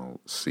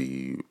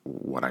see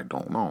what I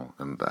don't know.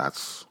 And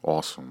that's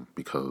awesome,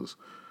 because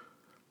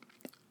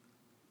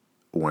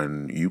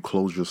when you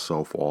close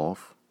yourself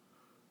off,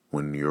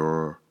 when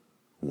you're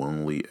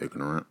willingly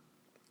ignorant,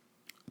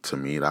 to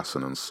me, that's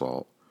an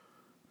insult.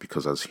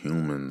 Because as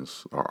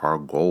humans, our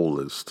goal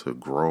is to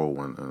grow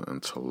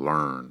and to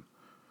learn.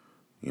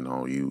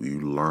 You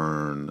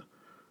learn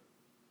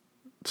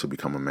to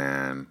become a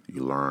man.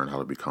 You learn how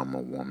to become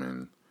a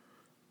woman.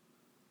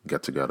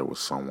 Get together with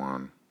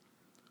someone.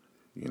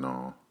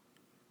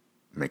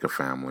 Make a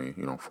family.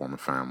 Form a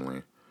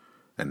family,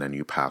 and then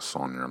you pass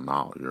on your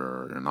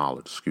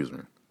knowledge. Excuse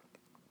me.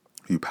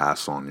 You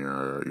pass on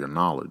your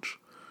knowledge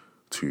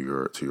to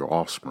your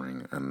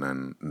offspring, and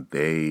then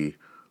they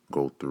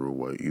go through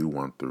what you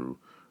went through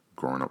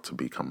growing up to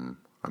become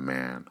a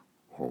man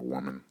or a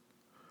woman,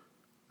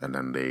 and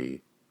then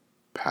they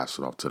pass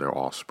it off to their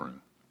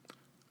offspring.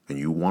 And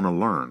you want to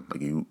learn,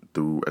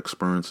 through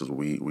experiences,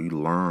 we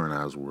learn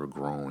as we're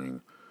growing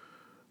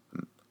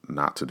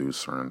not to do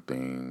certain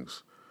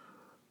things,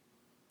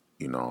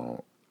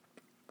 and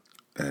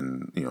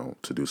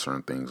to do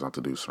certain things, not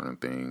to do certain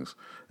things.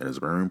 And it's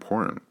very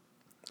important.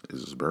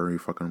 It's very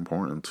fucking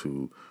important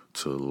to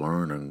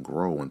learn and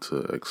grow and to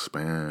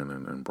expand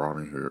and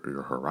broaden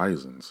your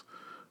horizons.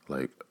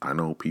 Like, I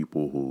know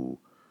people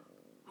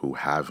who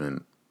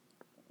haven't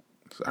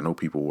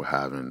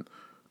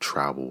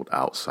traveled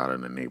outside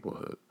of the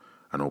neighborhood.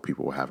 I know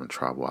people who haven't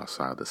traveled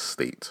outside the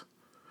state.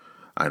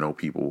 I know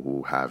people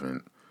who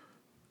haven't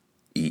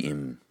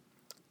eaten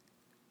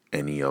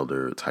any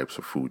other types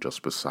of food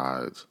just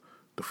besides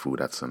the food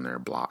that's in their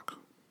block.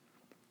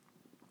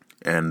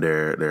 And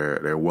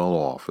they're well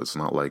off. It's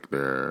not like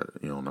they're,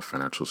 in a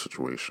financial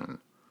situation.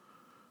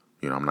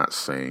 I'm not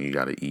saying you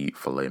got to eat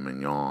filet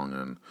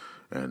mignon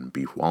and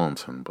beef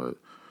Wellington, but,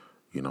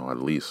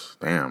 at least,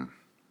 damn,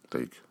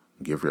 like,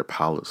 give your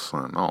palate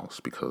something else,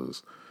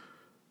 because,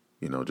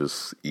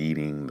 just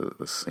eating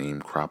the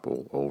same crap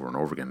over and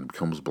over again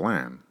becomes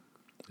bland.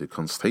 It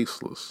becomes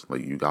tasteless.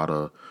 Like, you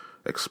gotta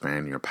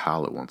expand your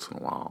palate once in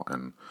a while.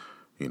 And,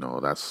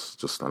 that's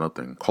just another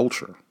thing.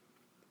 Culture.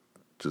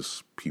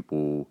 Just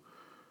people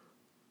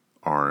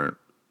aren't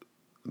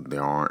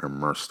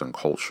immersed in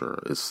culture.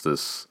 It's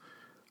this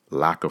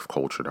lack of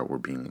culture that we're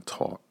being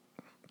taught.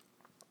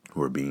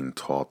 We're being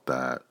taught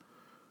that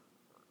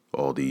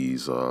all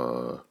these,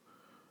 Civil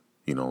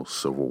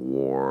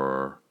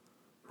War,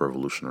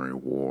 Revolutionary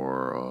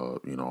War,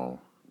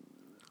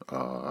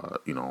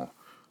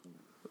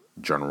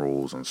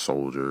 generals and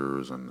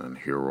soldiers and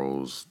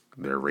heroes,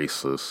 they're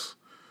racist,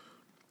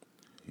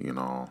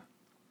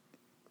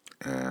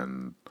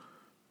 and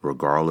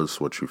regardless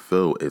what you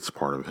feel, it's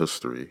part of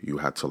history. You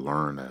had to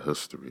learn that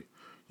history.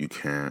 You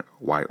can't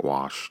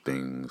whitewash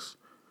things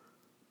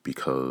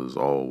because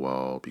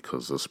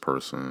this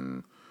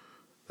person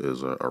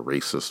is a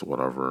racist,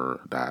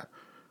 whatever, that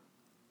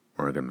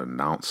we're going to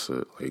denounce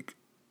it. Like,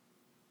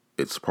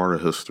 it's part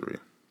of history,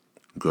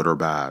 good or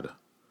bad.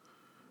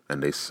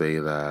 And they say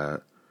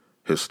that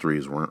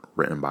histories weren't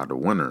written by the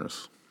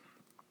winners.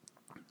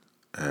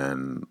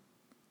 And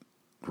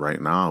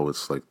right now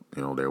it's like,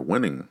 they're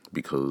winning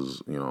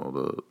because,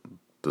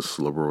 this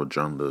liberal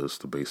agenda is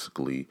to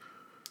basically,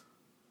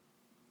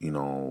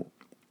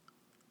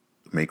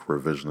 make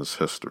revisionist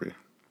history.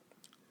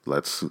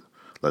 Let's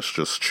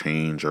just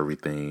change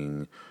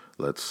everything.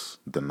 Let's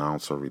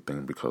denounce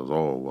everything because,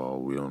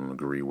 we don't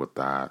agree with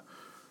that.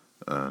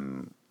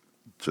 And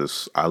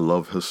I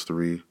love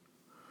history,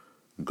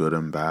 good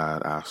and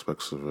bad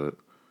aspects of it,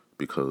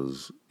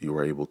 because you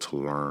are able to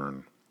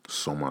learn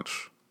so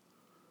much.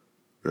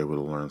 You're able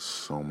to learn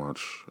so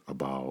much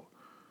about,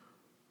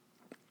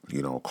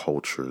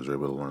 cultures. You're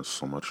able to learn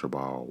so much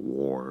about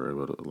war. You're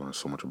able to learn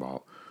so much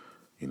about,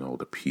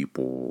 the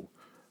people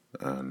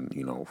and,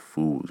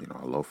 food.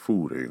 I love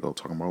food. There you go,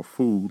 talking about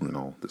food.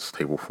 This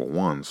table for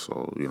one.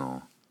 So,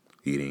 I'm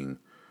eating,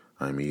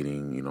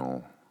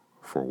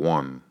 for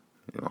one,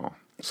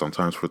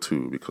 sometimes for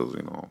two because,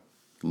 a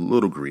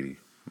little greedy,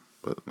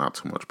 but not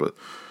too much. But,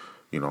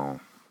 I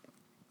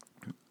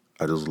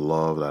just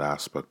love that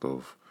aspect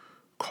of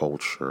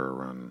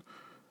culture and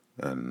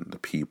the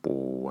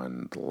people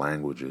and the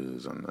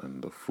languages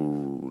and the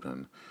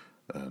food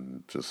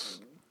and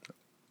just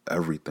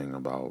everything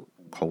about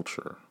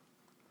culture,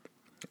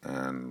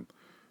 and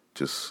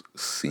just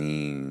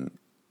seeing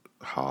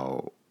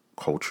how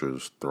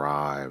cultures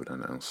thrived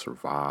and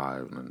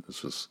survived, and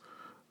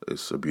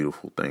it's a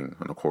beautiful thing.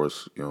 And of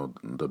course,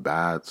 the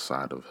bad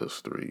side of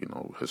history,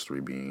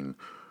 history being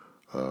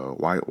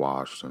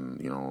whitewashed and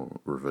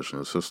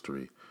revisionist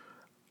history.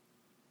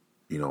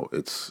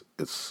 It's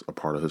a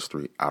part of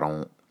history. I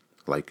don't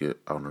like it.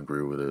 I don't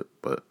agree with it.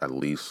 But at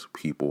least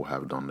people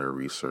have done their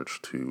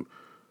research to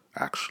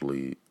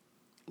actually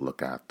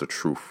look at the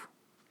truth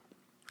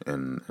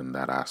in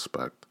that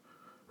aspect,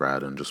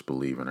 rather than just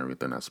believe in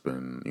everything that's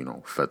been,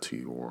 fed to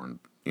you, or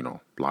in, a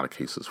lot of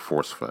cases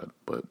force fed.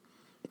 But,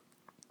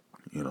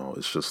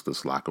 it's just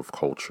this lack of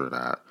culture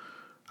that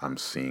I'm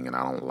seeing and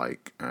I don't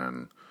like.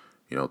 And,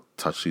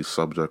 touchy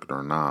subject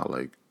or not,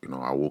 like,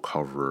 I will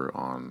cover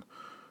on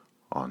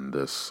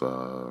this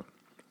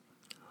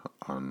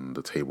on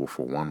the Table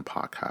for One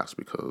podcast,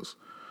 because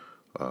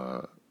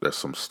there's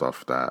some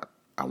stuff that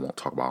I won't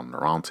talk about on the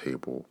round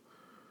table,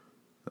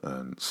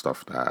 and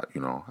stuff that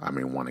I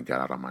may want to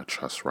get out of my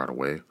chest right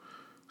away.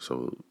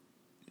 So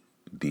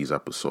these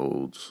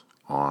episodes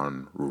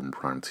on Ruben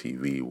Prime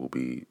TV will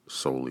be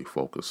solely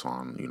focused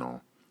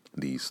on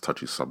these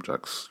touchy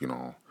subjects,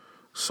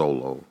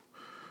 solo,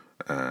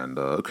 and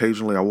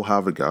occasionally I will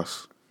have a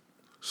guest.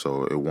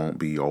 So it won't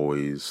be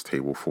always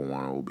Table for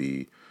One. It will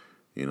be,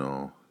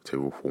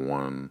 Table for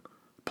One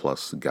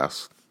plus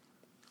guest.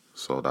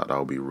 So that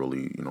would be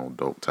really,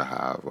 dope to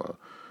have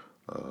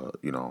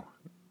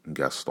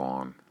guest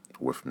on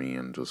with me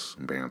and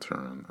just banter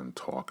and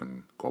talk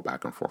and go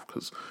back and forth,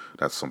 because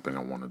that's something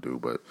I want to do.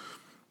 But,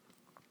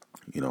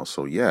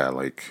 so yeah,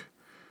 like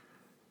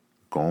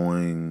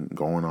going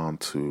on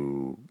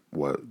to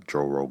what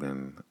Joe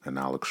Rogan and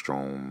Alex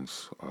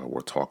Jones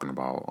were talking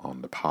about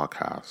on the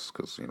podcast,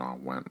 because, I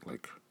went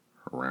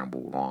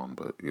rambled on,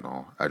 but,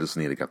 I just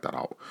need to get that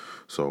out.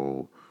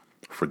 So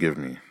forgive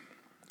me,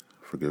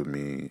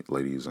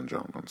 ladies and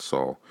gentlemen.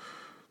 So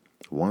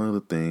one of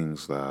the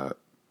things that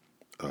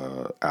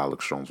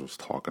Alex Jones was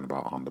talking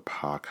about on the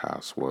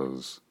podcast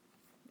was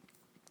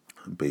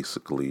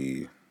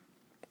basically,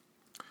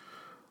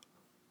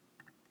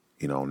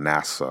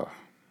 NASA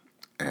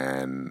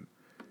and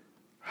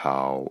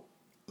how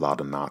a lot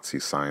of Nazi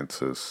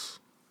scientists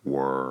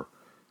were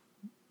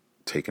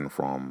taken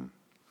from,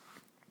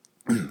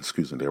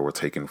 they were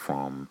taken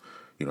from,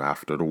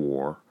 after the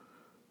war,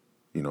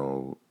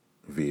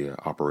 via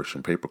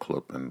Operation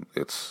Paperclip, and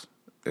it's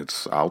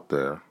out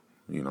there.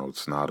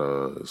 It's not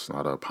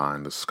a pie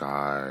in the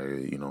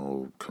sky,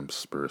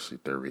 conspiracy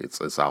theory.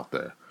 It's out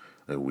there,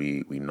 and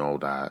we know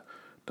that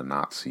the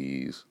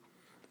Nazis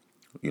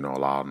A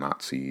lot of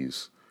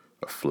Nazis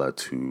fled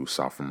to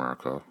South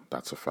America.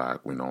 That's a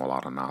fact. We know a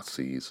lot of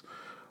Nazis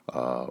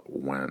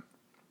were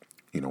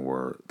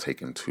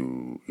taken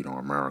to,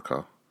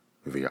 America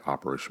via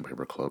Operation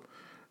Paperclip,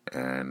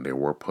 and they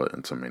were put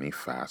into many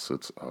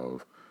facets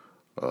of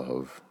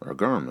our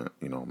government,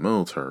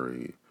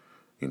 military,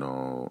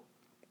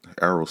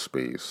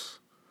 aerospace,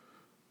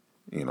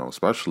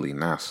 especially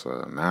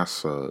NASA.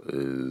 NASA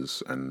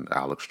is, and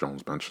Alex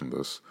Jones mentioned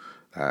this,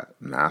 that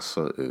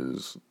NASA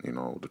is,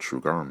 the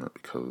true government,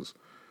 because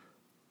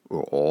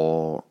we're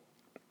all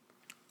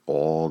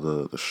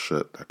the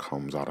shit that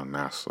comes out of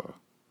NASA,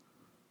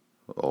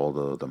 all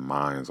the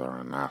minds are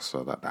in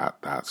NASA.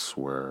 That's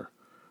where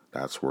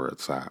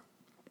it's at.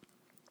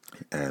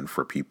 And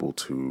for people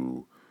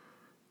to,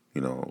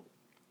 to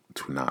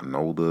not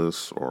know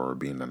this or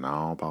be in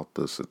denial about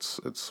this,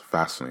 it's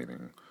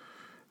fascinating.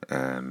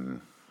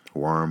 And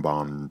Warren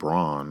von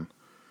Braun,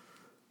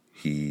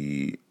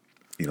 he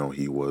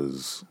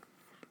was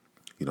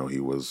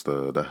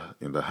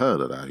the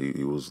head of that.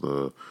 He was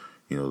the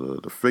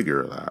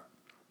figure of that.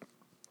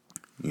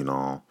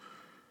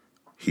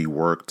 He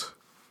worked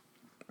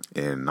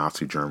in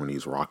Nazi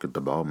Germany's rocket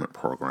development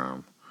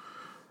program.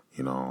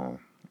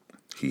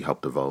 He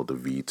helped develop the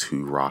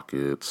V-2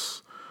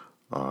 rockets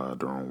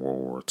during World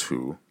War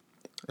II.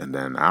 And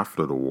then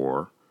after the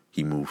war,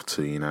 he moved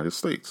to the United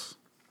States.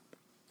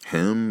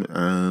 Him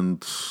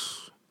and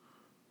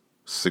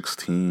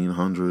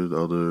 1,600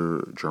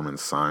 other German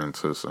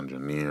scientists,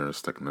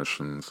 engineers,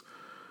 technicians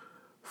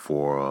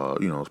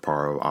for, as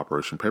part of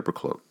Operation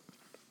Paperclip.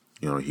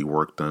 He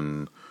worked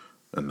in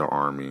the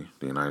Army,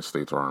 the United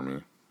States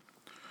Army.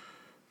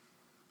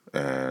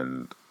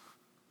 And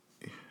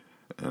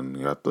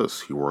you got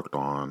this, he worked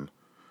on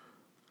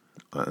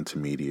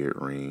intermediate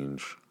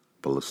range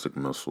ballistic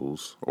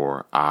missiles,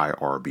 or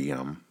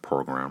IRBM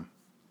program.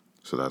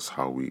 So that's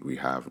how we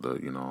have the,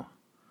 the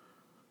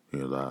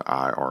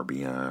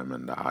IRBM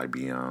and the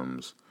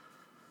IBMs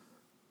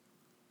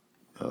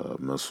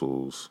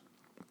missiles.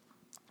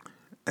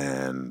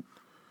 And,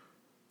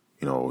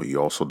 he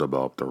also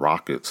developed the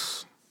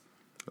rockets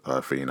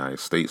for the United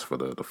States for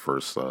the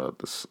first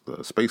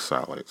the space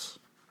satellites.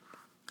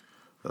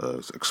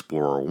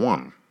 Explorer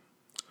 1.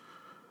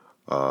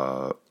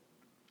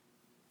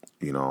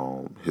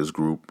 His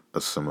group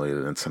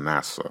assimilated into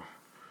NASA.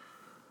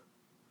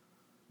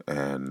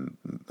 And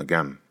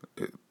again,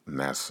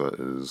 NASA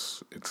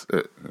is,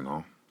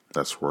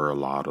 that's where a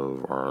lot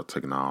of our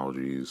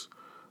technologies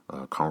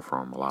come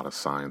from. A lot of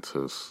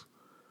scientists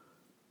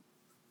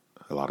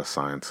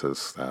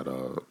that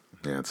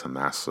into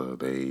NASA,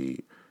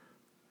 they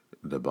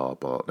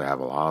have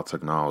a lot of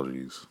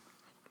technologies.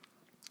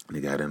 They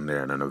got in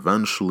there, and then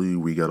eventually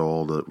we get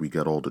all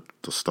the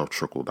stuff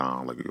trickle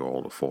down, like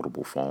all the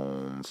foldable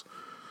phones,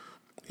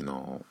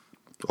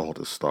 all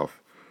this stuff.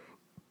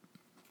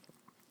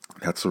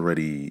 That's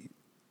already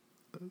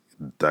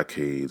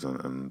decades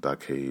and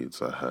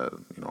decades ahead.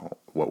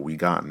 What we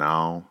got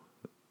now,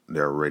 they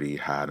already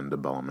had in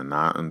development,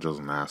 not in just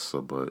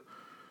NASA, but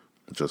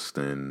just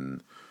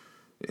in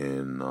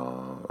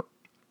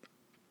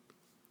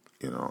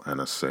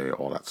NSA,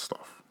 all that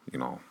stuff.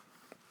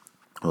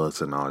 All the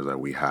technology that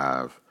we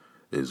have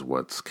is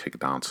what's kicked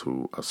down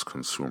to us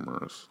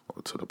consumers,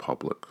 or to the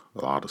public.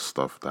 A lot of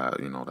stuff that,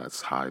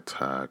 that's high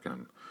tech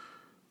and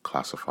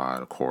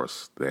classified, of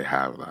course, they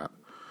have that.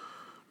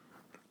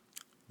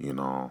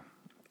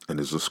 And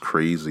it's just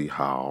crazy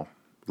how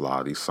a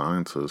lot of these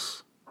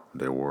scientists,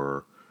 they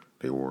were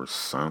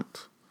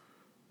sent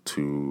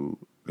to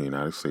the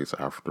United States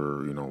after,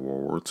 World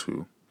War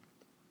II.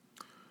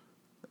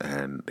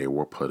 And they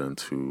were put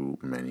into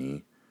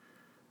many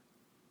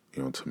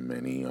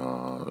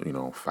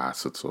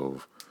facets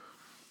of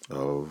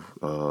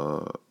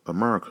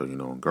America,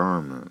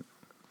 government,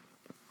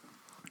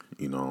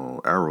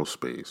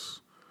 aerospace,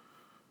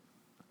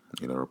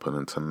 were put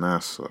into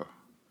NASA.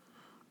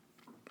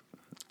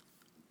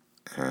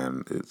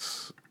 And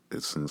it's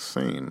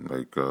insane.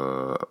 Like,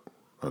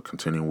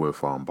 continuing with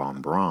von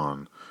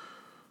Braun,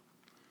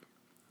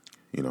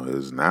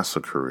 his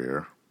NASA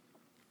career.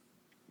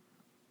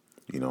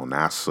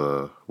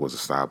 NASA was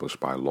established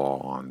by law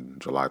on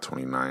July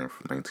 29th,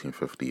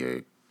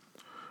 1958.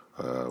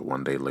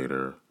 One day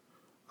later,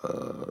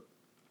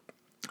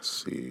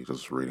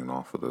 just reading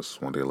off of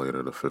this, one day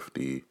later, the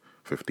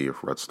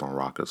 50th Redstone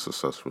rocket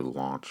successfully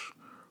launched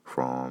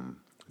from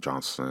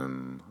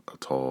Johnson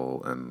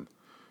Atoll in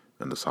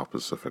the South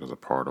Pacific as a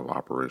part of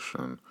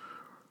Operation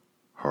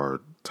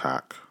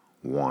Hardtack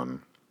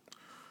 1.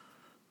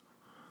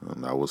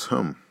 And that was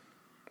him.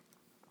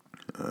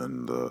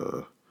 And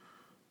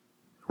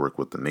worked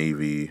with the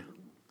Navy.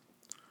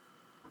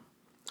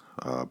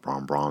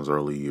 Von Braun's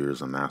early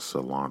years in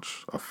NASA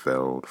launched a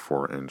failed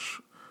 4-inch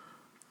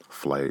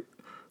flight,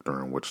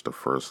 during which the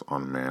first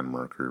unmanned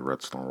Mercury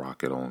Redstone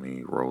rocket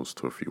only rose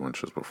to a few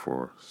inches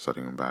before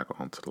setting back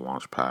onto the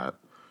launch pad.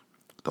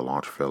 The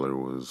launch failure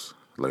was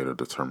later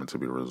determined to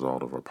be a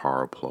result of a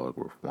power plug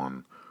with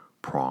one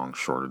prong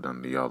shorter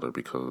than the other,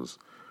 because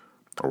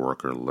a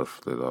worker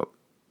lifted up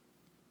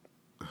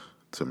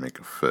to make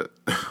it fit.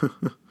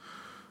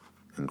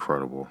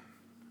 Incredible.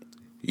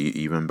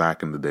 Even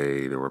back in the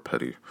day, they were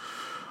petty.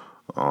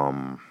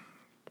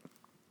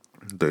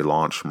 They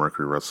launched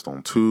Mercury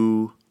Redstone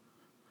 2.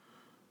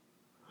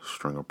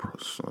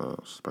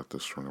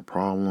 Suspected string of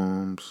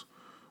problems.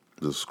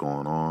 This is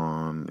going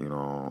on,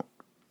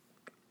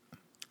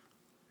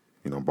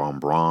 Von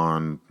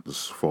Braun,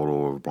 this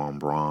photo of Von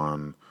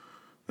Braun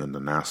in the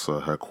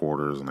NASA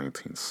headquarters in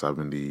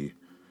 1970.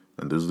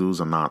 And this dude's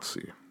a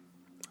Nazi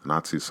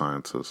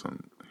scientist,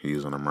 and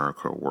he's in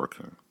America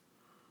working.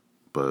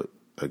 But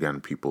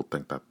again, people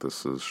think that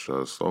this is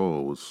just,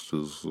 this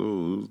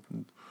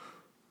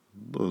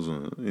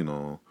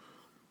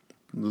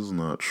is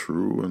not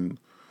true, and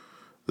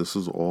this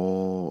is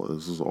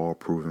all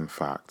proven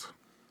fact.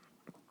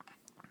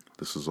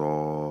 This is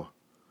all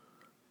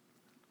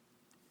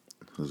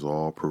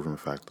proven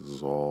fact. This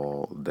is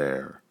all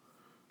there.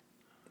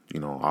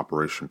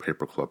 Operation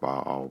Paperclip,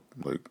 I'll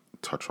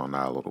touch on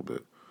that a little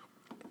bit.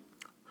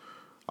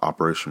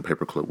 Operation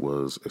Paperclip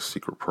was a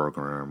secret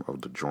program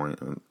of the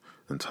Joint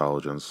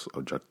Intelligence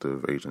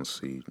Objective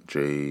Agency,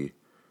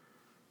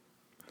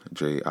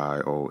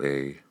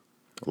 JIOA,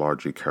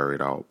 largely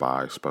carried out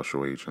by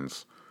special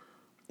agents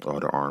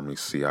of the Army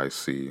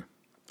CIC,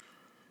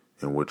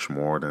 in which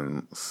more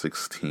than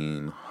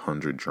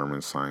 1,600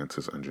 German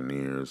scientists,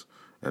 engineers,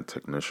 and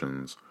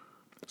technicians,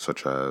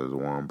 such as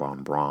Wernher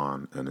von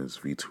Braun and his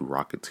V-2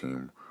 rocket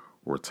team,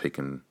 were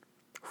taken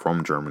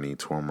from Germany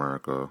to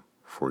America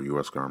for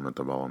U.S. government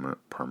development,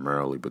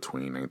 primarily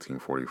between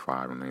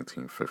 1945 and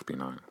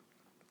 1959.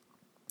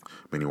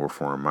 Many were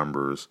former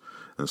members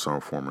and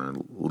some former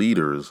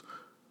leaders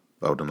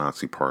of the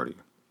Nazi Party.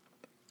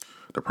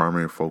 The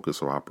primary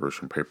focus of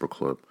Operation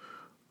Paperclip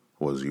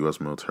was U.S.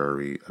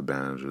 military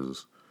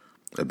advantage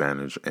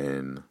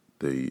in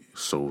the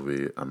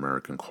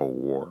Soviet-American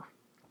Cold War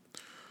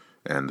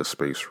and the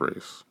space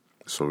race.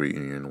 The Soviet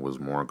Union was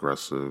more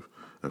aggressive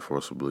and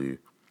forcibly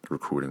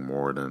recruiting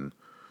more than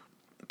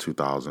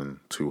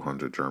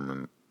 2,200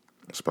 German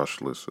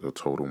specialists, a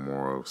total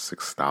more of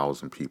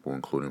 6,000 people,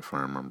 including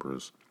family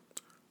members,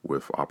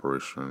 with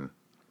Operation...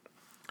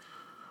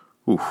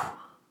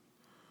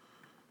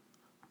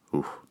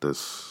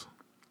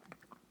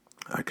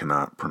 I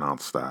cannot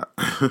pronounce that.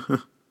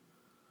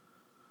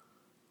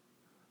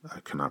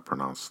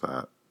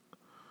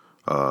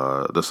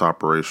 This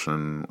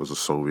operation was a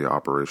Soviet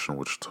operation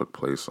which took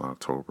place on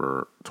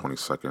October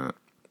 22nd,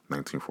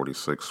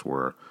 1946,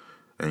 where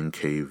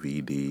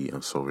NKVD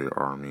and Soviet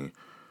Army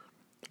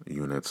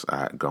units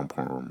at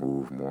gunpoint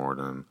removed more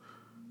than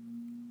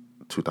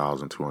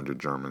 2,200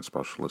 German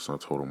specialists and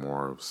a total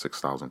more of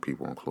 6,000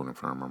 people, including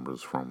family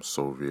members, from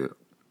Soviet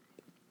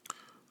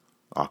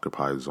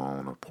occupied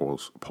zone of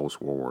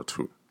post-World War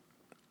II.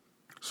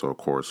 So, of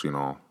course,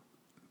 the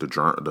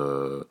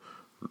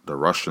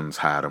Russians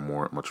had a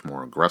much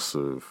more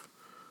aggressive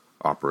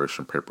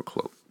Operation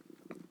Paperclip,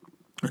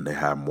 and they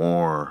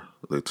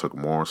took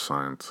more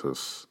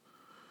scientists,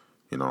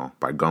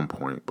 by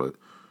gunpoint. But,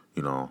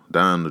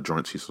 then the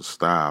Joint Chiefs of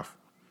Staff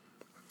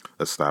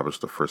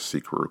established the first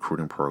secret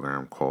recruiting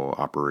program called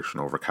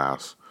Operation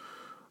Overcast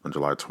on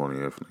July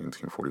 20th,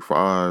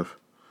 1945,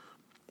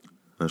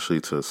 initially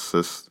to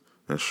assist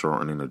in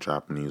shortening the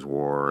Japanese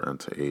War and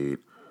to aid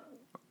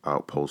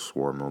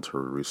post-war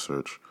military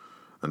research.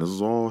 And this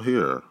is all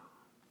here.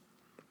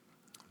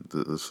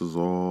 This is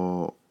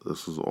all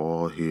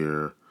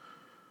here.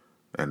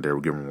 And they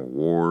were giving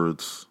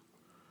awards,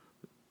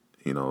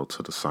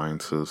 to the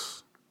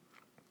scientists.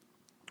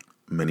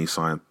 Many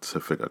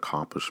scientific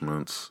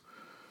accomplishments,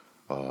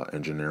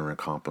 engineering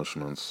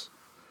accomplishments,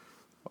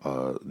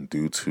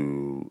 due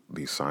to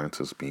these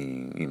scientists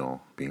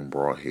being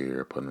brought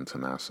here, put into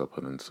NASA,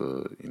 put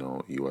into,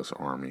 U.S.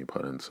 Army,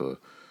 put into,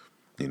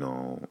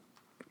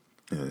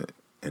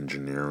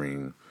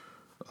 engineering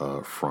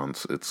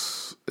fronts.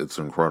 It's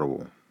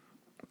incredible.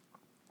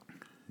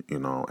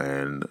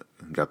 And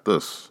get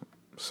this,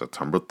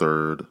 September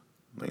 3rd,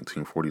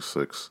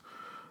 1946,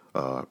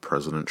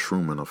 President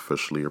Truman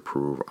officially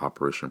approved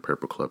Operation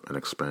Paperclip and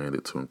expanded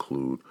it to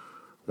include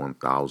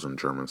 1,000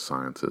 German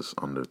scientists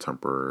under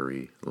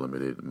temporary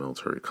limited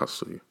military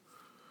custody.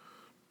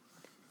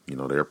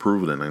 They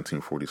approved it in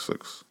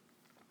 1946.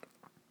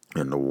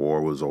 And the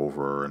war was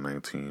over in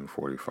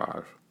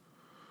 1945.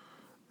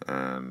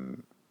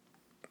 And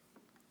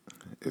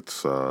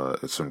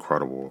it's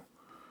incredible.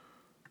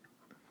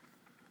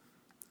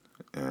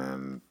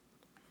 And,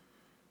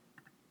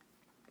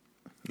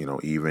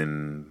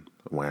 even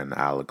when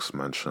Alex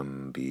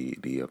mentioned the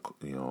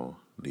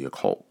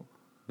occult,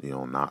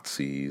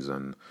 Nazis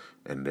and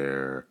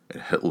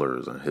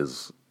Hitler's and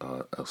his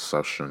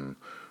obsession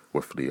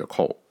with the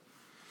occult.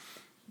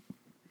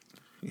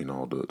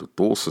 The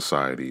Thule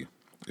Society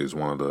is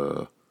one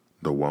of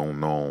the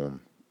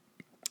well-known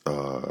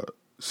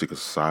secret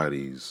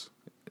societies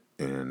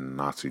in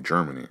Nazi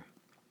Germany.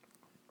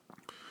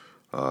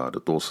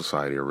 The Thule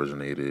Society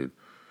originated...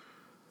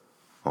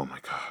 Oh my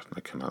God, I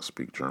cannot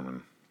speak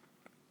German.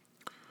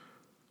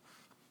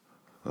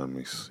 Let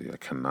me see. I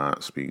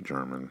cannot speak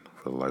German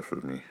for the life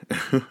of me.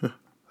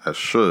 I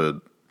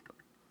should.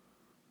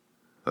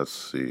 Let's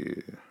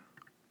see.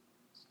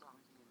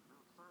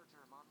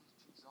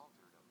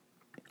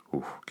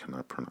 Ooh, I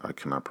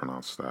cannot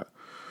pronounce that.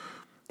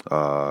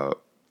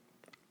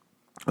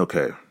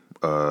 Okay.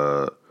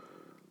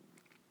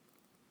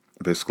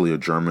 Basically a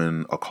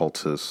German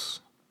occultist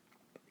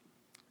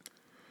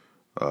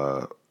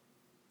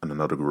and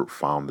another group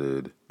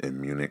founded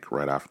in Munich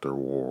right after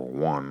World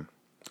War One.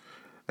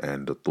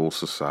 And the Thule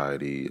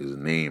Society is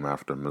named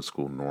after a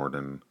mystical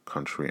northern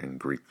country and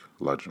Greek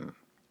legend.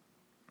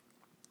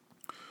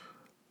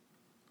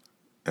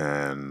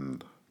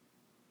 And of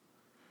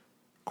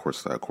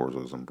course, that course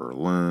was in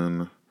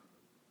Berlin.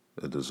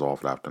 It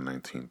dissolved after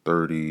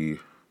 1930.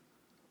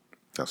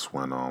 That's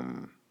when,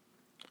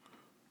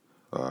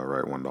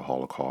 right when the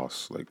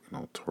Holocaust,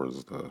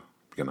 towards the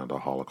beginning of the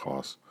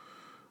Holocaust.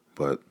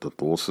 But the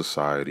Thule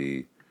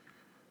Society,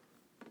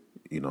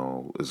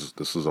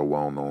 this is a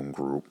well-known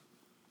group.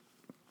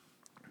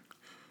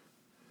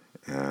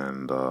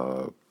 And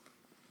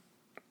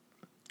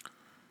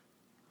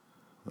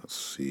let's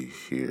see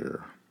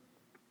here.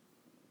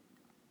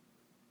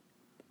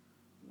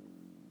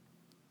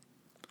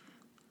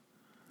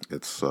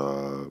 It's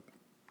a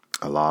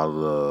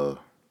lot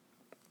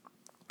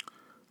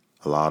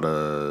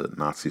of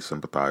Nazi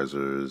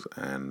sympathizers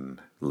and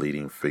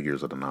leading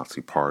figures of the Nazi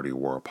Party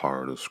were a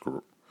part of this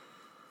group.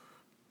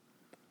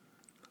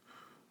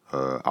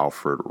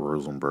 Alfred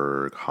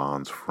Rosenberg,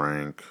 Hans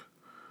Frank,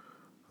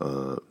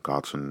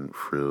 Gottfried.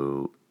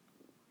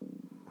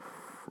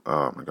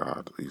 Oh my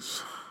God,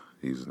 these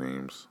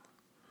names.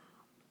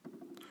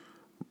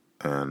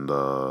 And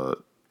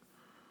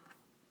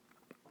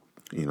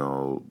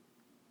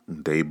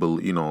they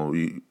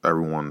believe.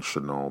 Everyone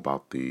should know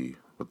about the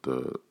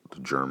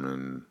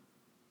German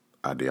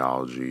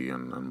ideology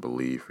and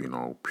belief.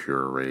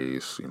 Pure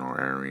race.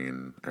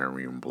 Aryan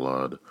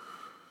blood.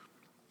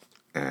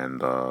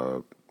 And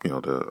to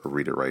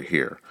read it right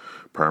here.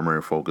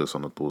 Primary focus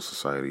on the Thule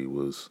Society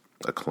was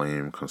a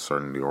claim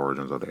concerning the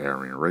origins of the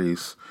Aryan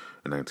race.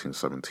 In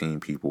 1917,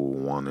 people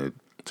wanted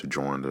to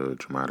join the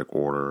Germanic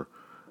Order,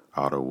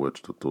 out of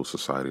which the Thule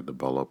Society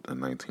developed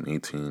in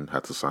 1918,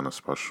 had to sign a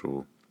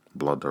special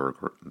blood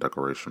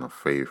declaration of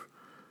faith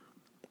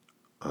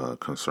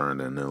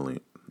concerning their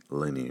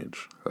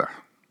lineage.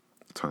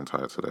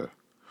 Tongue-tied today.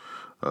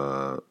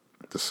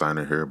 The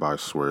signer hereby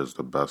swears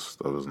the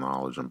best of his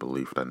knowledge and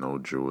belief that no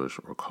Jewish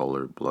or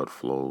colored blood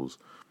flows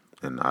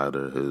in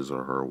either his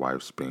or her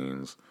wife's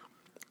veins,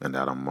 and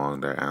that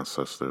among their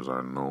ancestors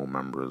are no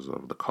members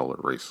of the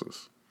colored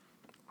races.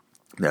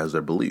 That is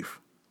their belief,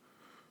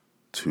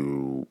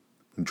 to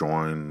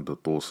join the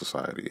Thule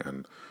Society,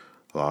 and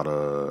a lot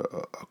of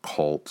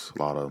occult,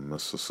 a lot of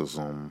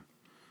mysticism.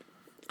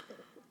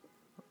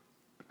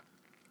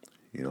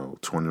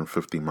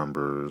 250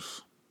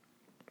 members.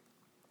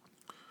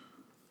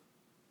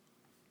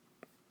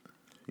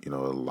 A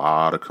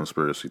lot of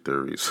conspiracy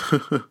theories.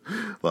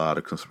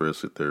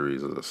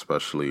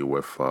 Especially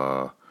with,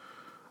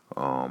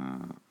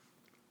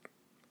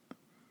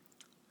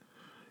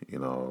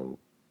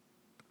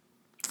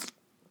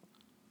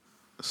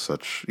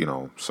 such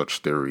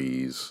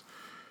theories,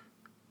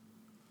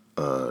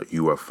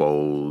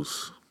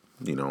 UFOs,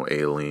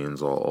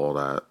 aliens, all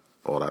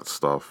that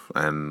stuff.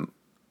 And,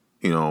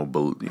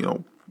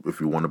 if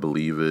you want to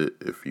believe it,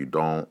 if you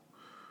don't,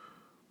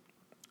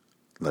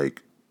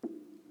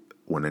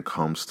 when it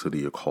comes to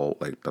the occult,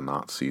 the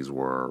Nazis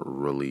were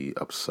really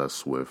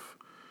obsessed with,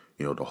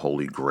 the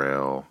Holy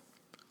Grail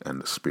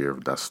and the Spear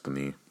of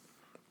Destiny.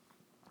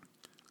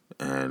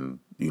 And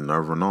you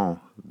never know.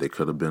 They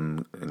could have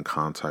been in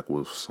contact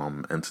with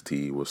some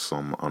entity, with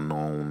some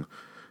unknown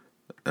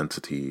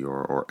entity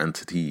or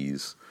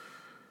entities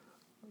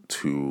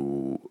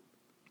to,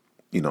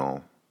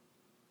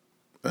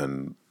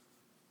 and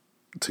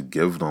to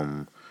give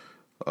them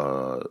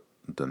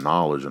the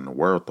knowledge and the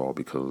wherewithal,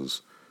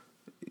 because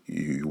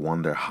you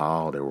wonder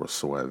how they were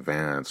so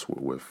advanced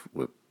with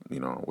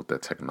their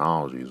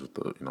technologies,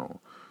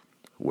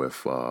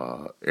 with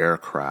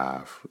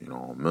aircraft,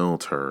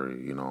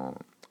 military,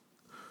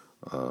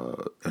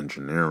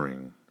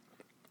 engineering.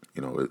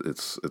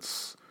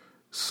 It's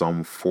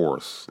some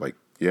force.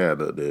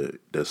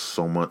 There's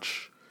so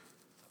much,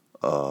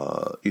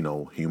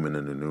 human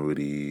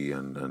ingenuity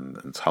and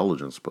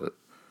intelligence, but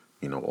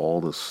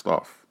all this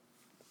stuff,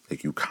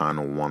 you kind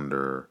of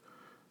wonder.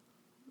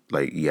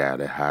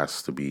 There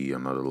has to be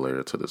another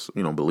layer to this.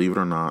 Believe it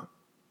or not,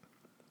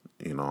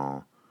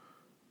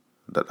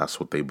 that's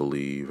what they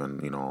believe.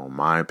 And,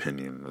 my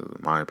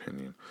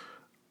opinion,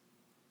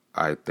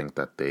 I think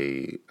that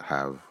they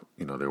have,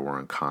 they were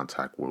in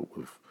contact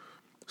with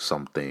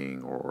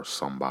something or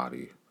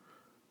somebody,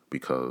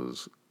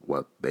 because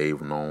what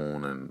they've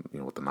known and,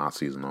 what the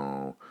Nazis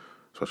know,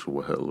 especially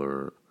what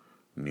Hitler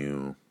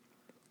knew,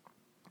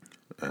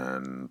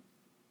 and,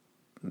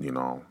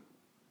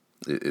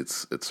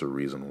 it's a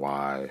reason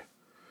why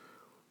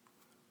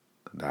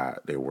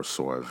that they were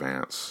so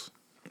advanced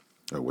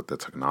with the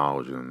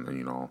technology, and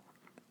not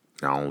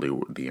only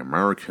the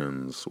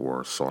Americans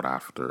were sought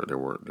after, they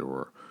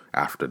were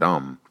after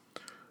them,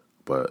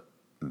 But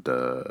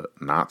the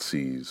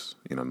Nazis,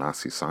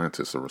 Nazi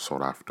scientists were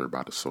sought after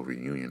by the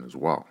Soviet Union as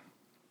well.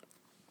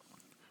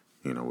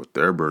 With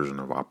their version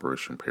of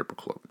Operation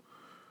Paperclip,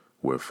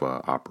 with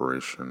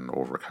Operation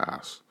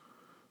Overcast.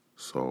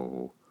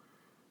 So,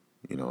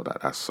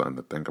 that's something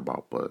to think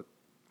about. But,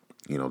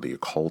 the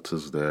occult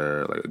is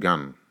there. Like,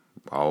 again,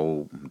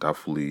 I'll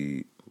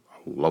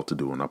love to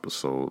do an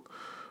episode,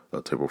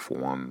 Table for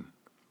One,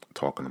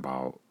 talking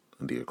about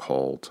the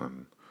occult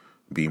and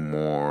be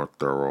more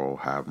thorough,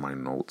 have my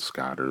notes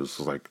scattered,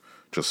 like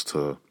just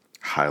to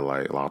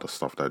highlight a lot of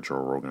stuff that Joe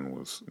Rogan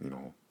was,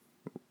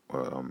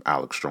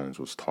 Alex Jones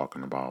was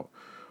talking about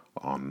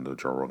on the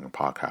Joe Rogan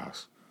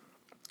podcast.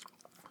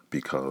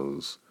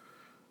 Because,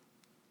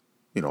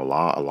 a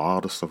lot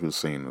of the stuff he's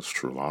saying is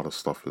true. A lot of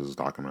stuff is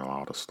documented. A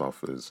lot of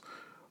stuff is,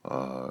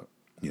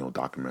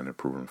 documented,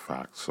 proven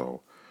fact.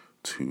 So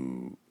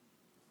to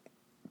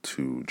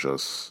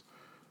just,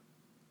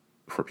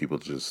 for people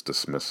to just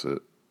dismiss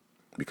it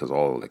because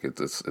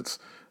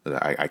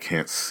I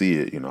can't see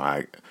it.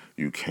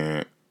 You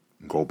can't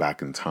go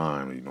back in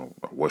time.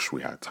 I wish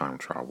we had time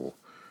travel,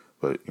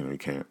 but you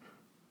can't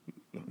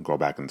go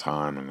back in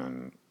time and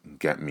then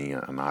get me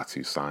a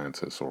Nazi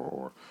scientist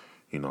or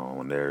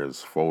when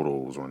there's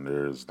photos, when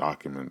there's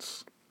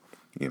documents,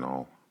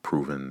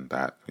 proving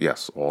that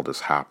yes, all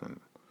this happened.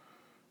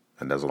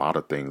 And there's a lot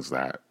of things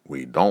that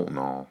we don't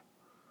know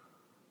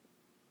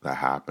that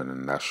happen,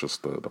 and that's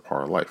just the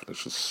part of life.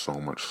 There's just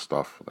so much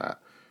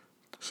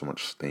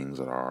things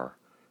that are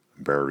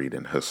buried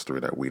in history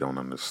that we don't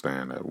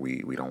understand, that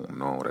we don't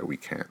know, that we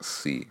can't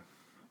see.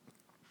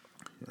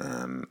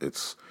 And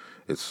it's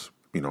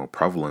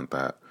prevalent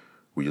that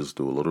we just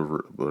do a little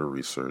bit of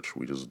research,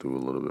 we just do a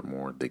little bit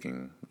more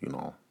digging,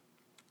 and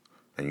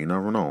you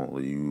never know.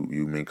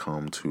 You may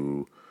come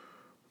to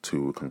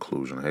a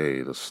conclusion,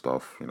 hey, this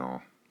stuff,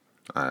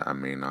 I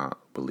may not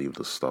believe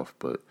this stuff,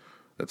 but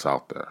it's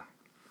out there.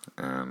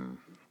 And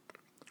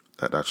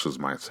that's just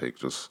my take.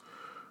 Just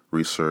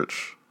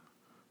research,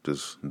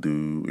 just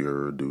do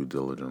your due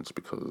diligence,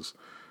 because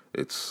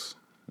it's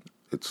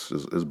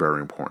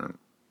very important.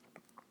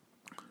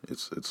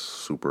 It's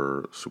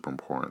super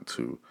important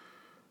to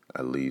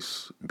at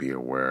least be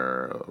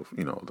aware of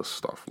the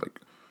stuff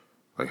like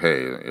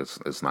hey,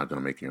 it's not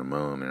gonna make you a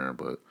millionaire,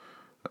 but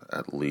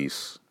at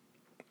least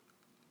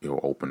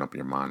it'll open up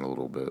your mind a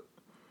little bit,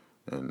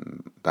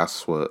 and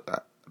that's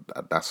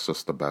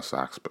just the best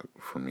aspect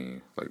for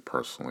me, like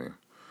personally.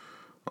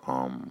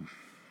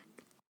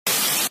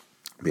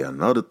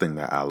 Another thing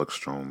that Alex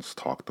Jones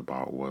talked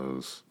about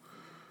was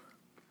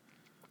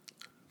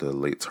the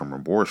late-term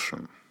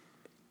abortion.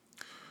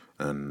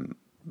 And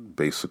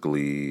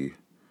basically,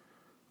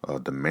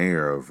 the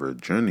mayor of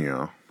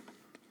Virginia,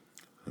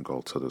 I'll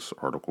go to this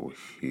article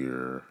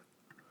here.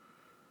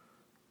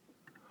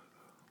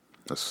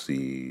 Let's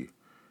see.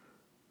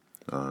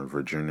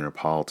 Virginia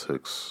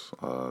politics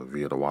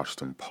via the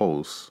Washington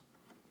Post.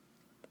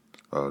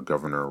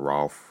 Governor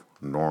Ralph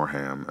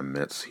Northam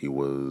admits he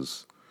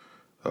was,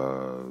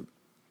 and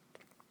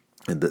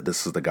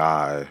this is the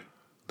guy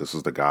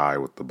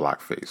with the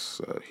blackface.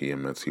 He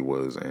admits he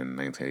was in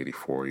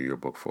 1984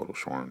 yearbook photo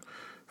showing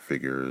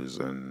figures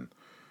in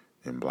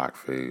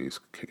blackface,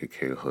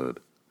 KKK hood.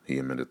 He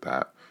admitted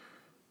that,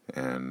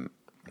 and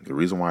the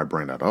reason why I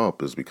bring that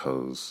up is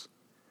because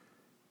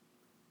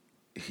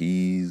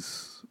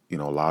he's, a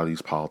lot of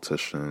these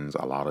politicians,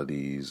 a lot of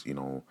these,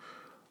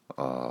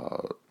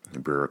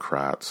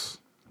 bureaucrats,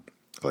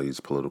 a lot of these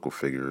political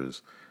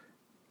figures,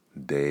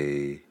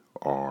 they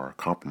are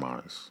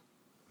compromised.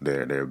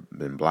 They've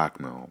been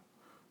blackmailed.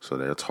 So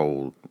they're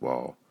told,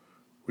 well,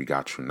 we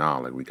got you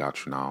now. Like, we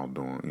got you now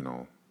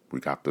doing, we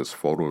got this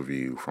photo of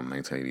you from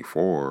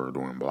 1984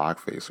 doing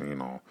blackface.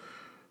 And,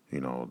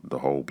 the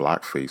whole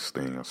blackface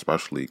thing,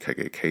 especially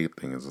KKK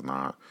thing, it's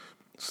not,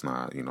 it's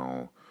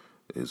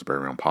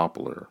very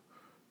unpopular.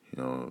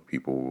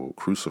 People will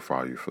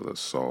crucify you for this.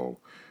 So,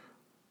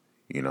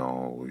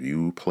 if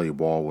you play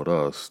ball with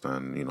us,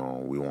 then,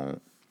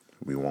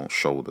 we won't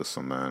show this.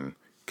 And then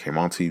came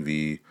on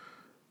TV,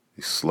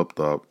 he slipped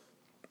up,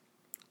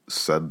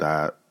 said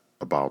that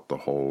about the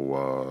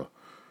whole,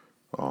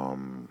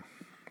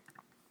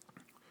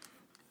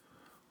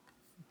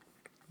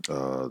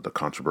 the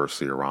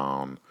controversy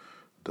around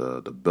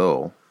the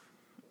bill,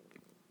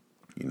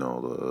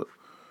 the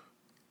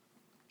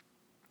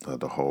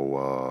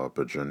whole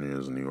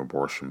Virginia's new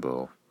abortion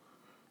bill.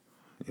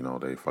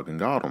 They fucking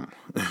got him.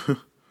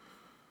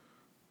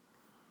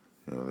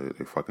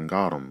 They fucking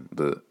got him.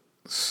 The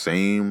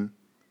same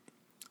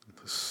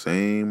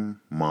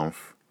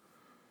month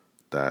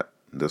that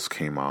this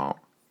came out,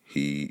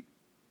 he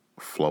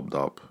flubbed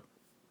up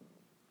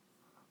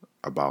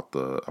about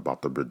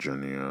the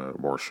Virginia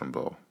abortion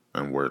bill,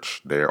 in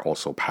which they're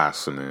also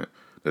passing it.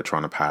 They're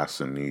trying to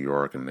pass in New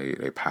York, and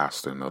they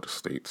passed in other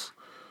states.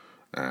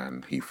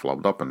 And he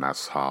flubbed up, and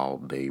that's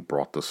how they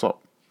brought this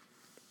up.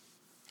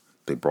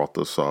 They brought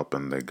this up,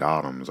 and they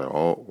got him. It's like,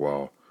 oh,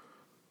 well,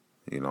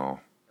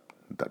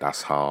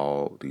 that's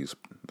how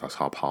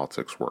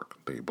politics work.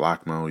 They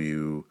blackmail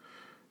you.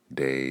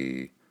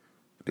 They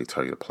they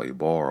tell you to play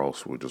ball, or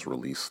else we'll just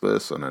release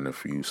this. And then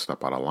if you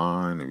step out of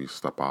line, if you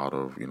step out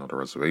of, the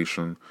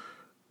reservation,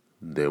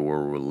 they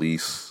will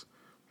release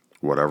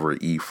whatever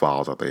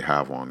e-files that they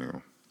have on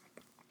you.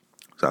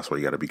 So that's why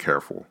you got to be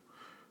careful.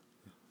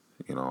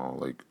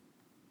 Like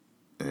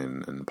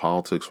in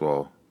politics,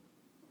 well,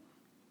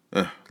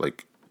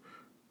 like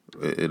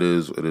it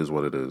is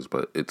what it is,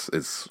 but it's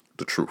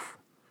the truth.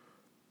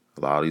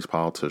 A lot of these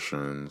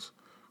politicians,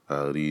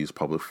 these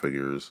public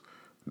figures,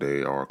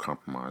 they are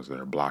compromised.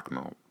 They're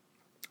blackmailed,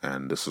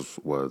 and this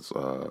was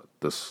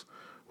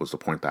the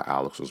point that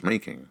Alex was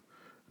making,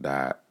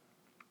 that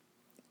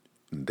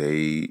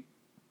they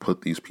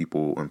put these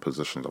people in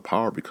positions of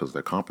power because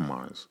they're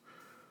compromised.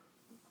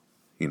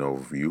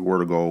 If you were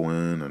to go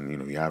in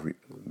and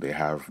they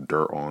have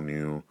dirt on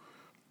you,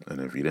 and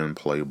if you didn't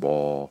play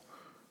ball,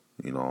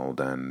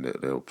 then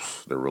they'll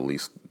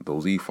release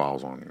those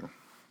e-files on you.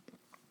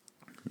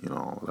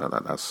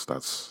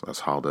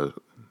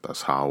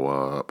 That's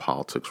how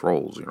politics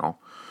rolls.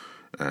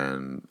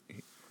 And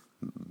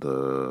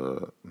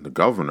the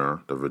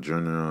governor, the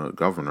Virginia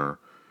governor,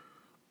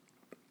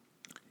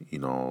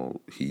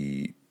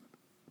 he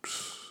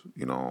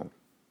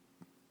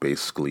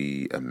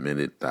basically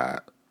admitted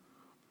that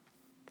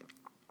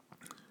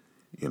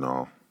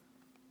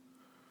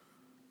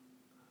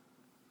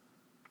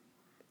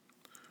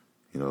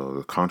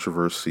the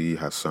controversy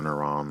has centered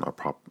around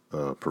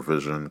a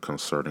provision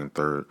concerning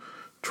third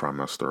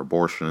trimester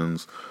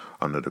abortions.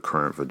 Under the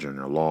current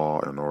Virginia law,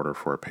 in order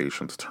for a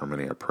patient to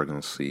terminate a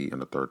pregnancy in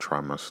the third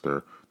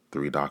trimester,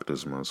 3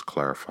 doctors must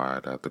clarify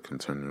that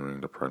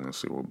continuing the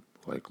pregnancy will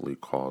likely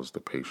cause the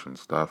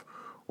patient's death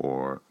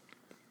or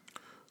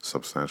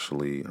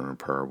substantially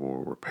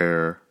irreparable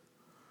repair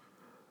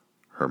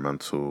her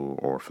mental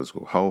or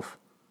physical health.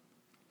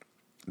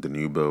 The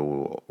new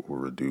bill will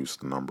reduce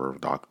the number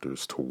of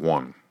doctors to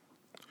 1,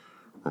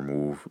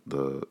 remove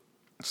the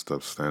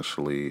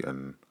substantially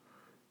and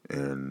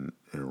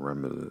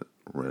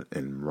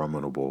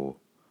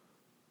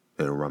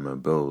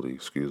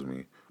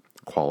irremediability,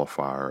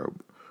 qualifier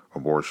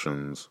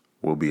abortions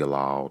will be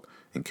allowed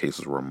in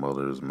cases where a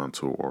mother's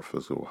mental or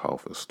physical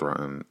health is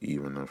threatened,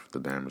 even if the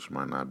damage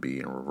might not be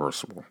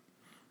irreversible.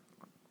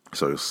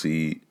 So you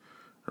see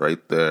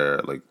right there,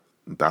 like,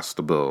 that's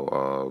the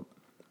bill.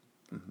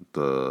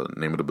 The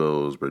name of the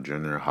bill is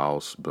Virginia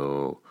House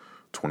Bill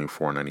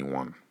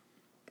 2491.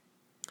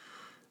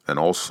 And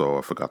also,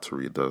 I forgot to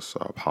read this,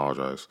 I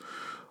apologize.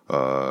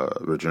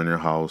 Virginia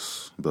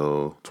House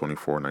Bill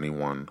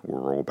 2491 will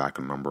roll back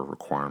a number of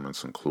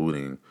requirements,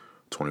 including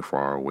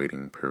 24-hour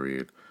waiting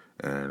period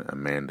and a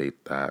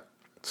mandate that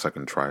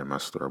second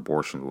trimester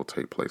abortions will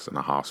take place in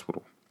a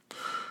hospital.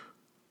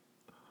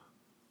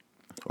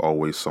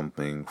 Always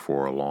something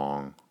for a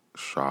long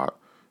shot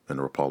in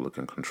the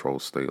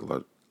Republican-controlled state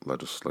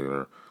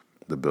legislature.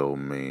 The bill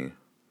may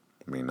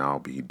now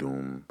be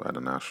doomed by the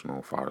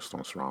national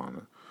firestorm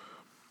surrounding it.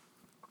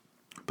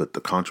 But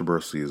the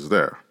controversy is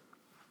there.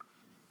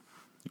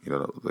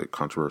 The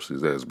controversy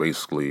is there. It's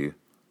basically,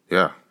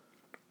 we're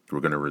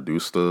going to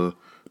reduce the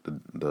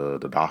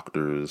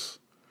doctors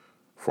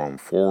from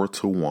 4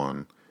 to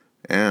 1,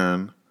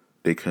 and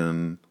they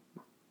can,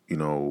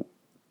 do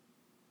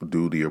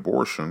the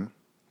abortion.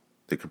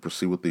 They can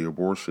proceed with the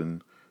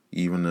abortion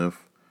even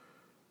if,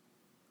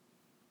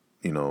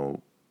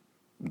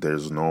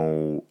 there's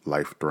no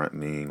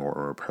life-threatening or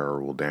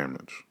irreparable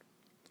damage.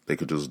 They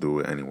could just do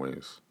it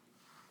anyways.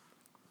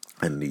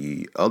 And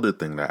the other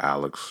thing that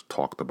Alex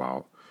talked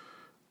about,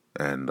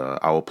 and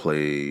I will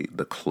play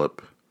the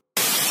clip.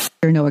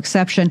 No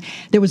exception.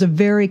 There was a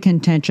very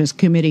contentious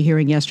committee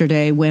hearing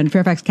yesterday when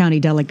Fairfax County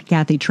Delegate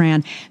Kathy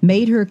Tran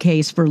made her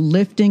case for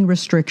lifting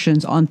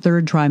restrictions on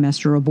third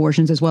trimester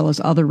abortions, as well as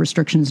other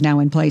restrictions now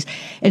in place.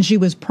 And she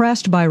was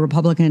pressed by a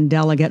Republican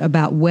delegate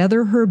about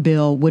whether her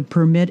bill would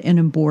permit an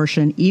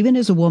abortion even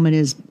as a woman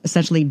is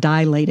essentially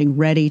dilating,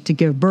 ready to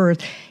give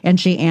birth. And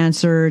she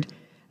answered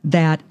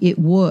that it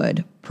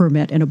would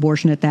permit an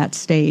abortion at that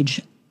stage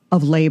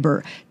of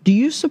labor. Do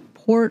you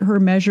support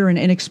her measure and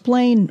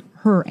explain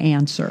her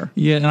answer?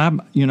 Yeah, and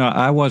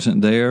I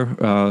wasn't there,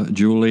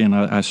 Julie, and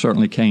I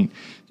certainly can't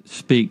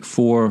speak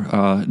for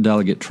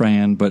Delegate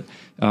Tran, but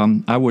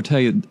I will tell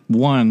you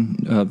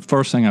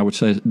first thing I would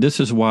say,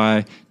 this is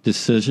why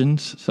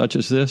decisions such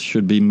as this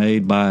should be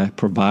made by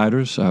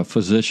providers,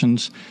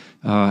 physicians,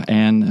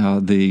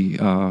 and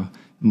the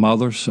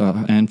mothers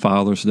and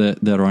fathers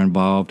that are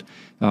involved.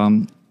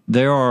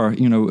 There are,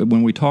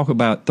 when we talk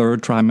about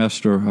third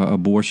trimester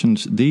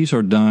abortions, these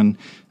are done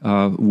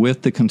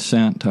with the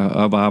consent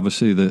of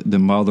obviously the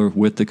mother,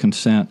 with the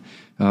consent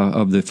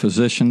of the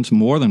physicians,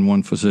 more than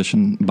one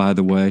physician, by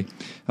the way.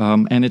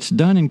 And it's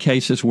done in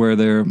cases where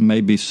there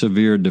may be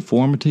severe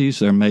deformities,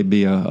 there may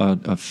be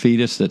a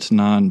fetus that's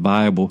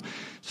non-viable.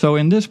 So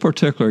in this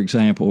particular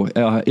example,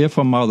 if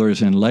a mother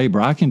is in labor,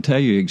 I can tell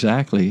you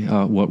exactly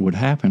what would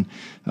happen.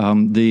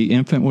 The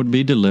infant would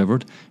be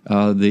delivered.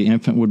 The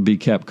infant would be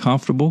kept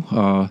comfortable.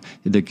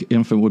 The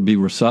infant would be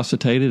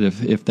resuscitated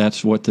if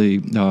that's what the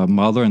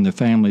mother and the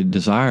family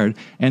desired.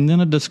 And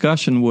then a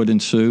discussion would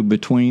ensue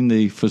between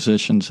the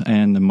physicians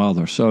and the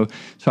mother. So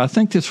I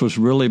think this was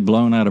really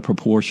blown out of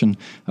proportion.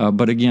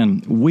 But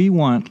again, we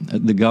want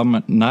the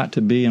government not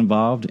to be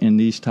involved in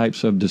these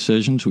types of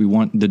decisions. We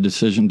want the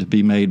decision to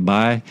be made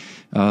by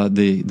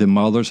the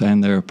mothers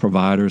and their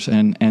providers.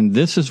 And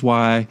this is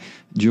why,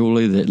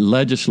 Julie, that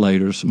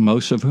legislators,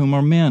 most of whom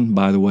are men,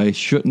 by the way,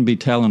 shouldn't be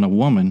telling a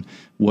woman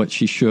what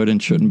she should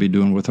and shouldn't be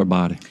doing with her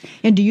body.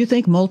 And do you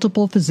think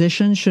multiple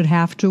physicians should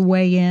have to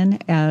weigh in,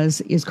 as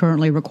is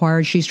currently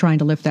required? She's trying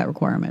to lift that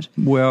requirement.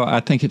 Well, I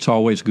think it's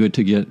always good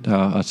to get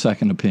a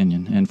second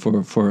opinion and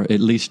for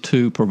at least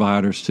two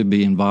providers to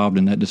be involved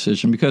in that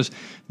decision, because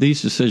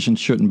these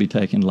decisions shouldn't be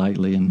taken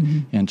lightly.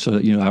 And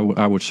so,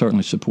 I would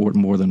certainly support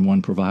more than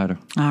one provider.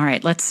 All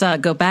right, let's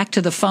go back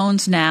to the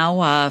phones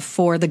now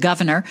for the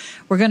governor.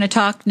 We're going to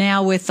talk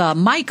now with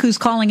Mike, who's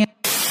calling in.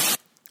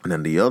 And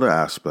then the other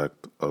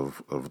aspect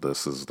of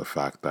this is the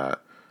fact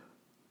that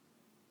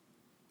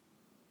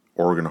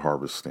organ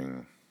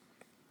harvesting,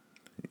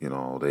 if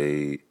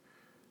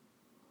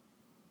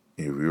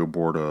you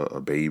abort a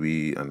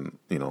baby, and,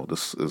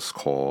 this is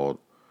called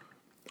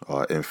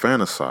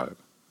infanticide.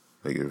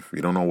 Like, if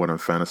you don't know what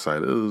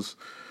infanticide is,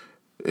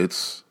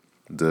 it's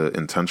the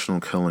intentional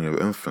killing of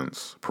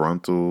infants.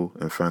 Parental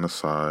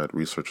infanticide,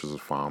 researchers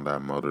have found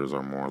that mothers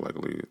are more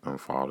likely than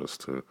fathers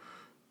to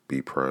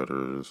be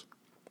predators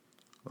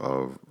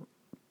of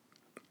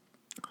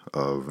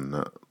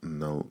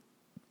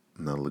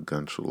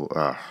negligential,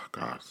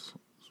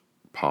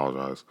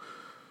 apologize,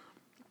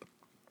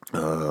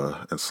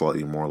 and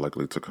slightly more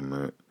likely to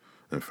commit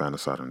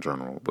infanticide in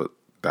general. But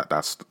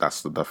that's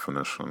the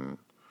definition,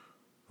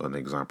 an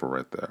example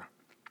right there.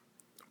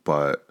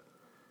 But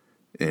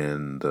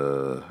in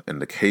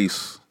the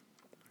case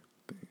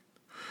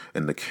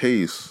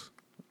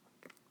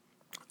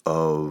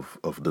of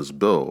this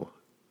bill,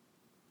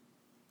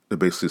 they're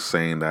basically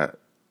saying that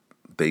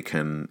they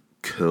can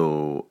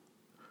kill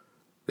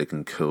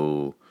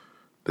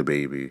the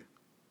baby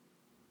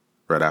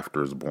right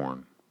after it's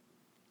born.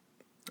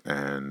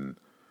 And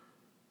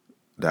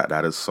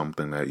that is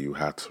something that you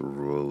have to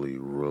really,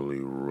 really,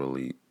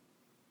 really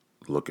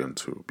look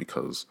into,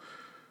 because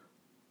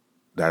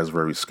that is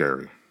very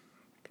scary.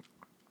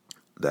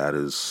 That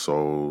is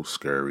so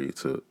scary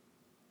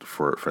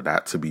for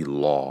that to be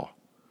law,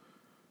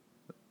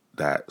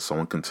 that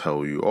someone can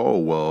tell you, oh,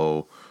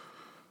 well,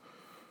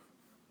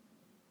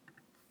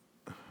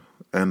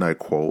 and I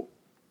quote,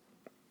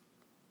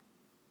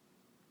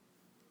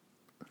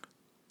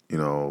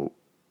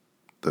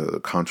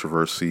 the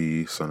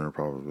controversy centered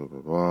probably blah,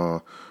 blah,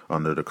 blah,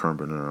 under the current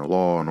Virginia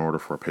law, in order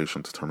for a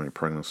patient to terminate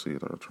pregnancy,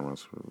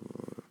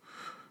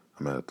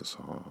 I'm at this.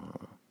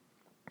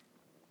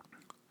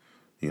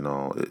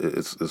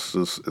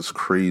 It's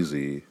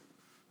crazy.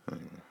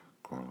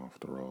 Going off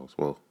the rails.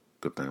 Well,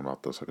 good thing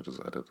about this, I could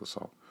just edit this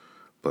out.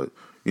 But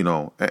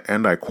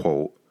and I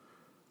quote,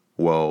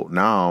 well,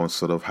 now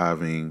instead of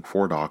having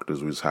 4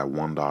 doctors, we just have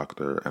 1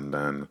 doctor, and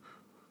then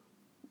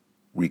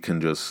we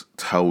can just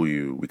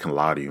we can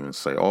lie to you and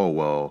say, oh,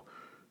 well,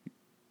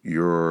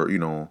 your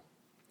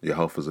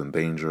health is in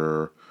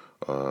danger,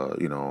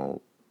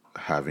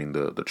 having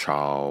the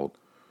child,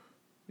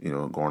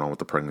 going on with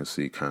the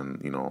pregnancy can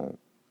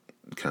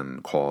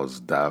cause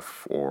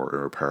death or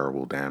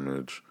irreparable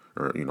damage,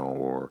 or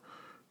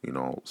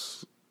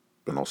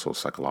and also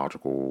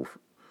psychological,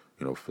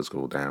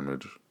 physical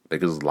damage. They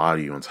can just lie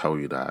to you and tell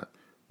you that,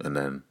 and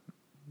then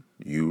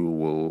you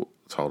will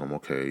tell them,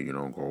 okay,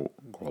 go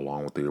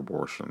along with the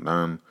abortion.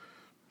 Then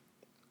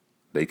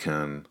they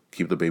can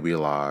keep the baby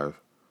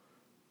alive,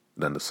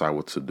 then decide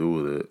what to do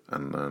with it,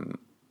 and then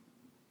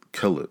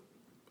kill it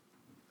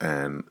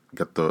and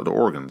get the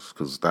organs,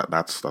 because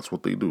that's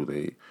what they do.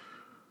 They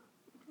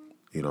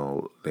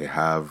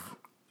have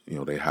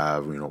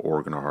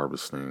organ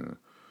harvesting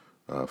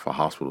for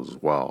hospitals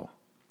as well,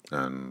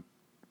 and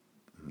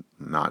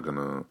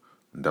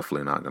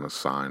definitely not gonna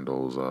sign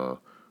those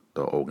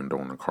the organ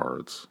donor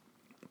cards.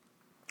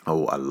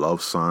 Oh, I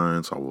love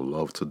science. I would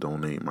love to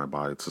donate my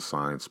body to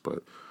science,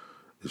 but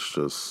it's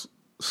just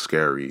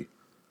scary.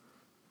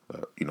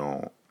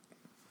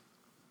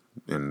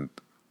 In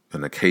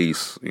a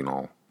case,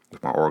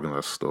 if my organs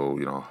are still,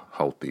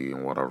 healthy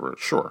and whatever,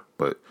 sure.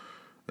 But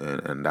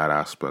in that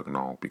aspect,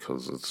 no,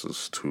 because it's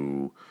just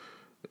too.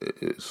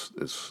 It's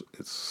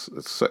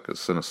sick.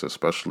 It's sinister,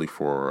 especially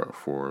for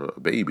a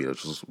baby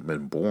that's just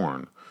been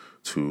born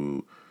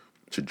to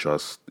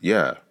just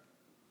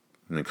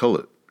kill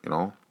it.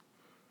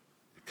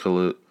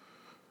 Kill it.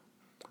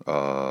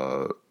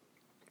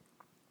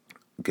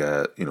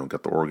 Get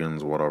the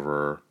organs,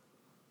 whatever.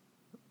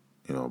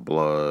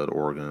 Blood,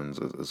 organs.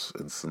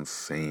 It's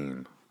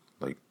insane.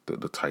 Like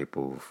the type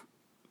of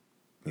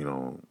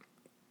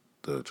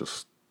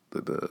the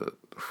the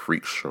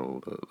freak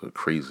show, the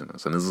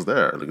craziness, and this is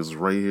there, like it's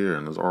right here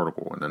in this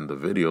article, and then the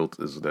video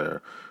is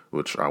there,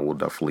 which I will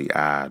definitely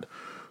add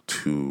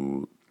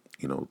to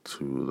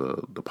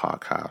to the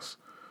podcast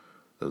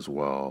as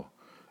well.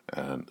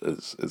 And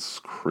it's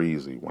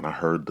crazy. When I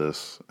heard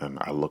this and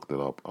I looked it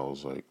up, I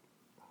was like,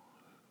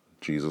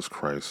 Jesus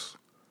Christ,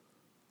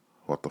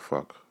 what the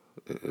fuck?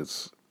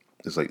 It's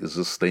like, it's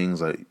just things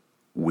that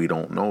we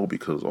don't know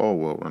because, oh,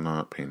 well, we're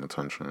not paying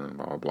attention and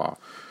blah, blah, blah.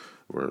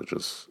 We're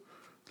just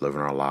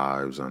living our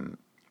lives. And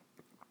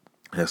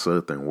that's the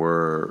other thing.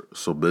 We're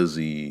so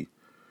busy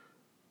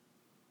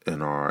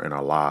in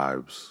our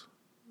lives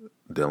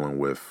dealing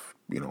with,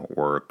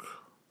 work,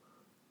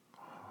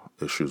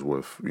 issues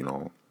with,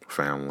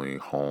 family,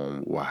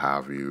 home, what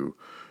have you,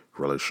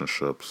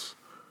 relationships.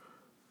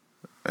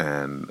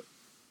 And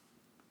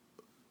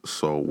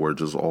so we're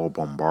just all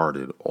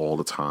bombarded all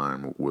the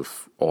time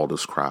with all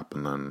this crap.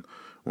 And then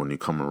when you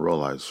come and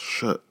realize,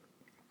 shit,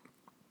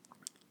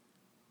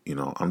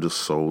 I'm just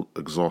so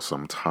exhausted.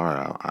 I'm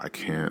tired. I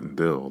can't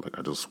deal. Like,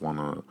 I just want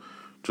to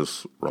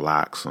just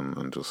relax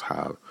and just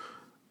have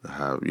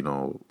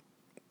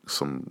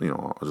some,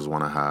 I just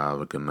want to have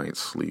a good night's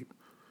sleep.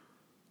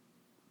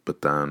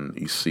 But then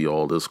you see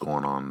all this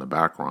going on in the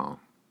background.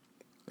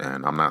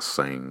 And I'm not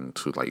saying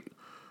to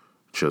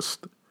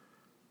just,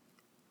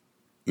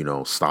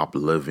 stop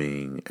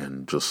living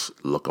and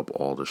just look up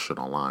all this shit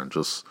online.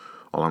 Just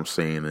all I'm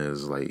saying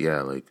is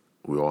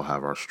we all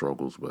have our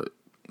struggles, but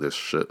there's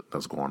shit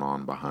that's going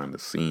on behind the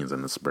scenes,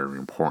 and it's very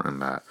important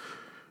that,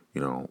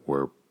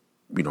 we're,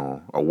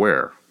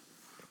 aware.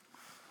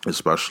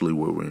 Especially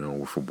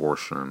with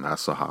abortion,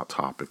 that's a hot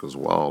topic as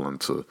well,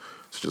 and to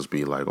just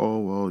be like, oh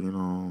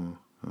well,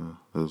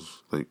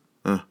 it's like,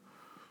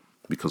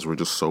 because we're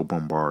just so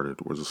bombarded,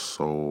 we're just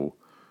so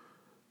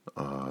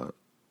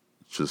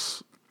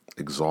just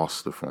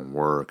exhausted from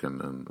work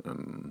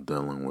and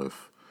dealing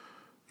with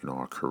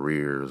our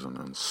careers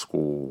and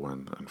school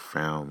and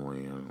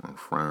family and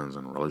friends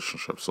and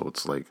relationships. So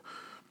it's like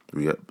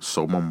we get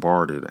so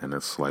bombarded, and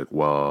it's like,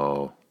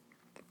 well,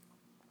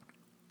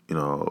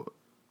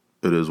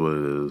 it is what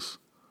it is.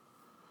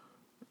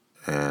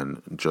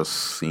 And just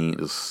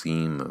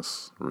seeing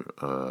this,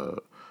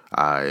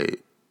 I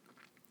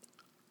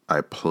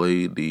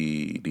played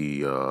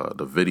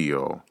the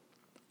video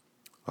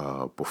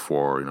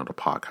before the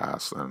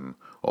podcast, and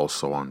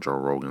also on Joe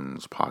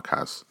Rogan's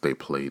podcast they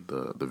played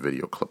the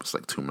video clip. It's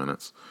like 2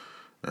 minutes,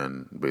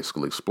 and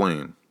basically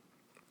explain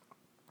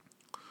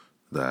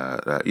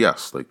that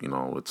yes,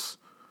 it's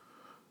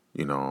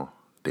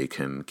they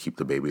can keep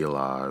the baby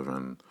alive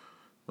and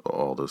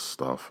all this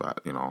stuff,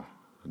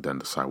 then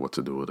decide what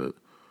to do with it.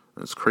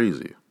 And it's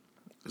crazy.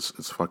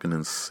 It's fucking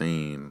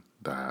insane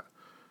that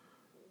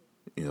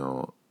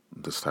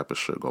this type of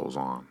shit goes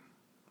on.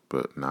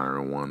 But not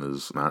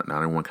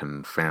everyone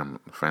can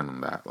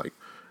fathom that. Like,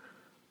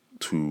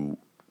 to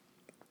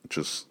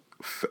just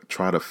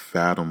try to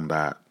fathom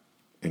that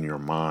in your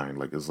mind.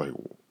 Like, it's like,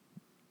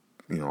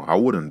 I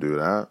wouldn't do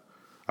that.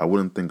 I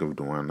wouldn't think of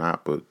doing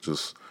that. But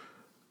just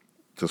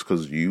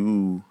because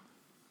you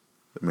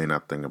may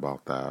not think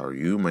about that, or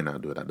you may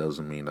not do it, that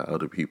doesn't mean that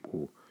other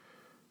people,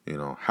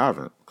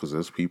 haven't. Because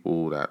there's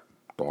people that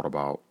thought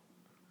about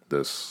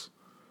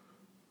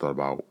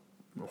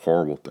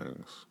horrible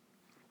things.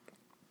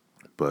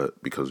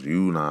 But because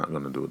you're not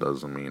going to do it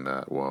doesn't mean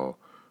that, well,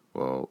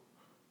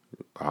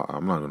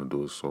 I'm not going to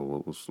do it,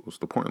 so what's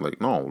the point?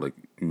 Like, no, like,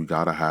 you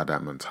got to have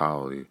that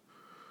mentality.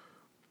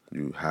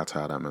 You have to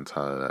have that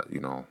mentality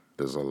that,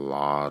 there's a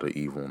lot of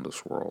evil in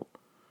this world.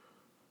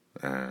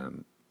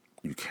 And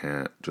you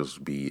can't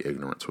just be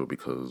ignorant to it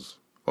because,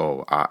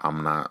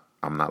 I'm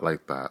not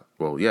like that.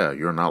 Well, yeah,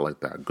 you're not like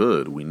that.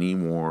 Good. We need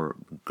more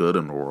good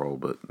in the world,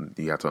 but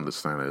you have to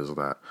understand is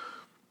that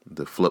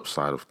the flip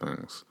side of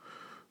things.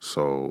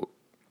 So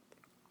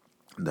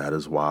that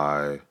is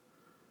why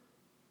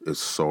it's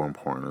so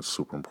important. It's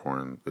super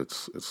important.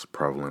 It's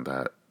prevalent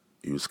that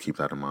you just keep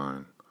that in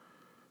mind.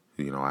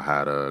 I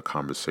had a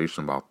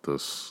conversation about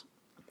this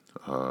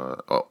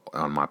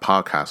on my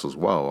podcast as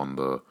well, on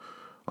the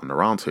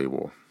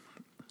roundtable,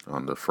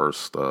 on the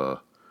first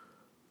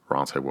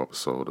roundtable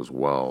episode as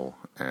well,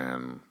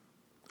 and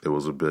it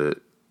was a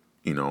bit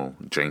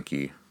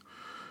janky,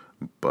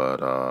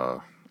 but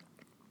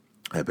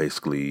I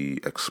basically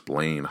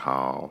explained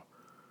how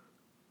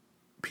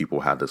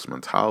people had this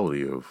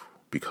mentality of,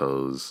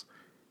 because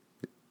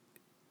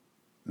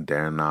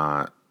they're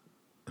not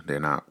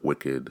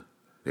wicked,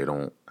 they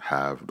don't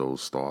have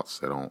those thoughts,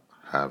 they don't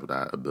have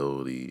that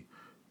ability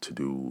to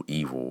do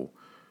evil,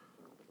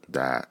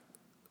 that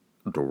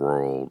the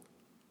world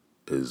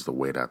is the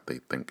way that they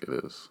think it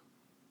is.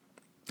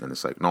 And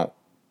it's like, no,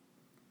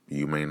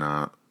 you may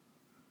not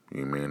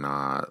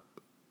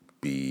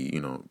be,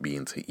 be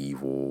into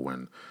evil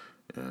and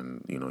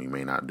you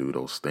may not do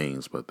those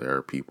things, but there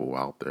are people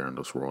out there in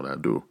this world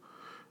that do.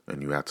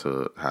 And you have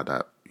to have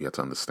that, you have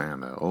to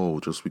understand that,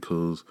 just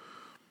because,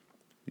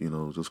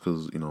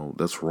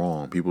 that's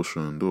wrong, people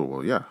shouldn't do it.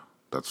 Well, yeah,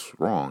 that's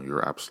wrong.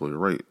 You're absolutely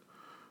right.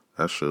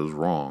 That shit is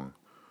wrong.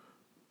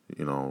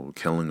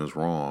 killing is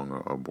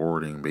wrong.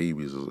 Aborting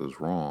babies is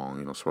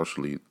wrong.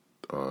 Especially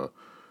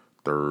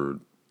third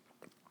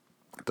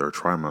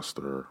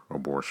trimester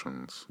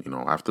abortions.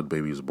 After the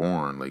baby is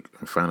born, like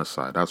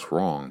infanticide, that's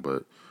wrong.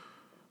 But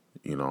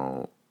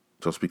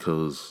just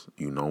because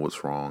you know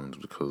it's wrong,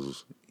 just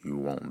because you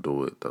won't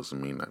do it,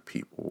 doesn't mean that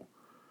people,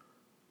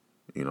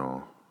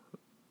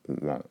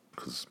 won't.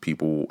 Because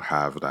people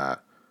had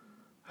that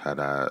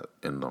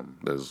in them.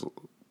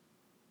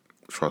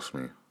 Trust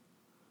me,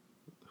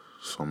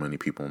 so many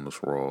people in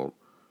this world.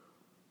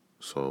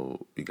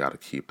 So you got to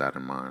keep that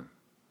in mind.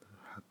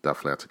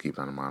 Definitely have to keep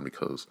that in mind,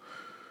 because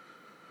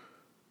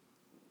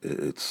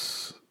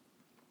it's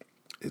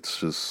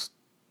just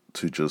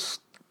to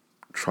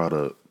try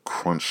to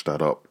crunch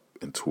that up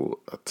into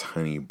a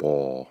tiny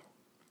ball.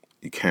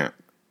 You can't.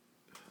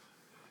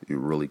 You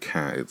really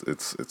can't.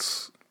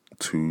 It's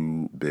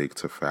too big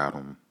to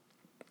fathom.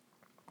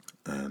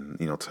 And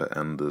to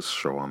end this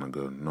show on a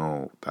good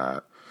note,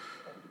 that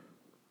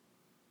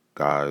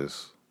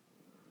guys,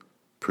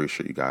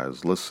 appreciate you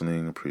guys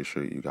listening.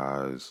 Appreciate you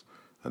guys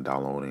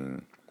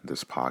downloading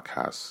this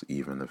podcast,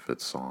 even if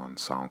it's on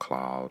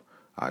SoundCloud,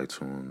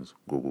 iTunes,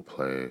 Google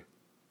Play,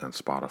 and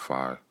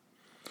Spotify.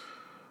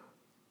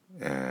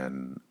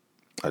 And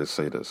I just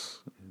say this: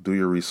 do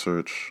your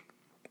research,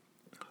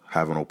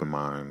 have an open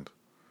mind.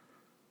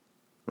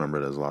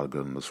 Remember, there's a lot of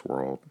good in this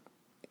world.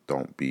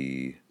 Don't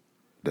be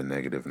the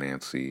negative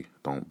Nancy.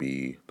 Don't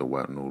be the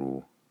wet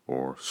noodle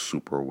or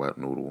super wet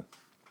noodle.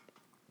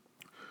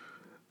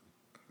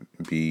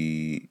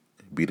 Be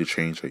the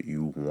change that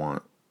you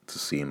want to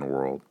see in the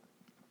world.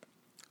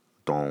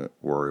 Don't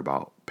worry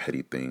about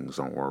petty things.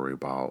 Don't worry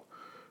about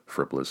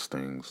frivolous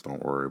things.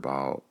 Don't worry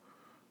about,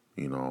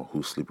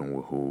 who's sleeping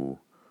with who.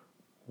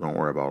 Don't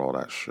worry about all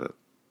that shit.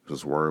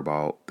 Just worry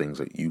about things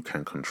that you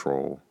can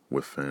control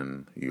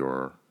within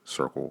your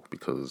circle,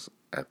 because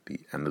at the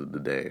end of the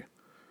day,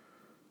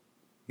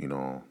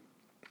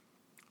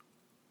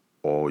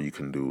 all you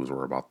can do is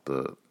worry about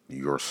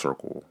your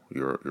circle,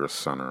 your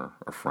center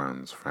of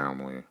friends,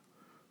 family,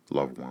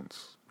 loved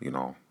ones.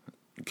 You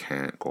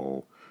can't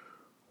go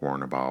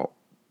worrying about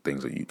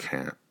things that you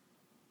can't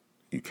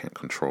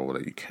control,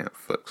 that you can't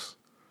fix,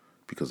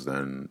 because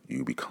then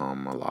you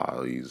become a lot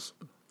of these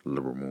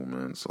liberal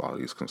movements, a lot of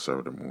these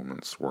conservative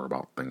movements worry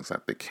about things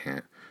that they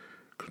can't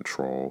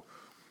control.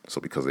 So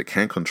because they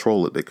can't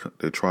control it,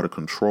 they try to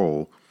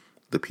control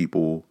the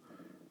people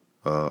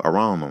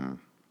around them.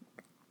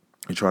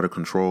 They try to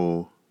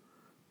control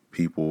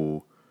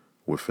people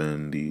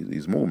within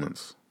these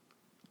movements,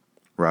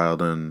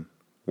 rather than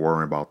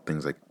worrying about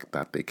things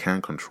that they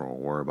can control.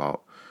 Worry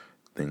about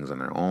things in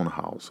their own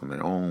house, in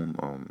their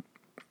own,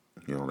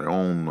 their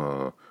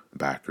own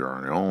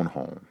backyard, their own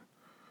home.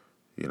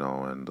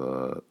 And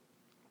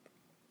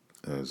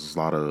there's a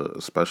lot of,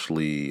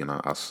 especially, and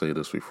I say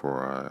this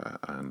before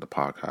I end the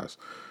podcast,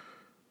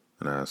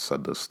 and I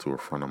said this to a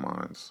friend of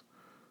mine's.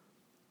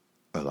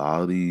 A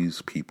lot of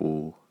these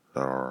people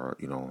that are,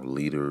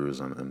 leaders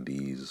in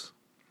these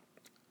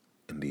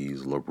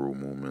liberal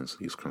movements,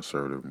 these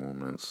conservative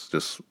movements,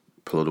 just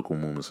political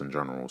movements in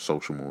general,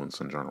 social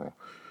movements in general,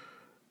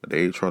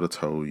 they try to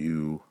tell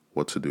you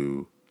what to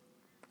do,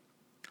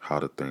 how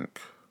to think,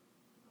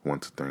 when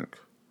to think.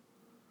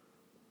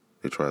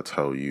 They try to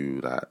tell you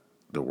that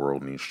the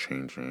world needs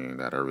changing,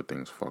 that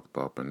everything's fucked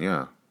up, and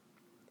yeah,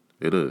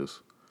 it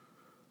is.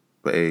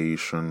 But A, you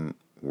shouldn't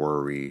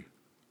worry,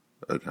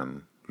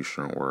 again, you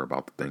shouldn't worry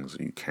about the things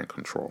that you can't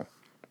control.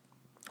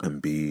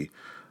 And B,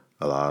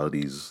 a lot of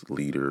these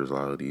leaders, a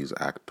lot of these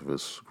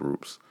activist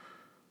groups,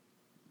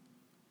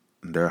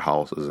 their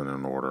house isn't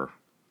in order.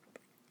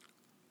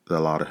 There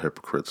are a lot of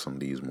hypocrites in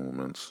these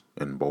movements,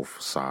 in both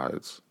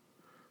sides.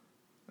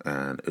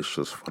 And it's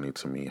just funny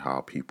to me how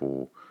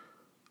people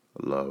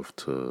love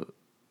to,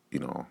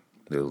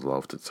 they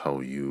love to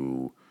tell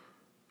you,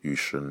 you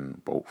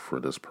shouldn't vote for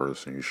this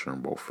person, you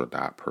shouldn't vote for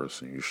that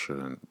person, you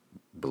shouldn't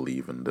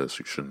believe in this,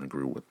 you shouldn't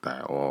agree with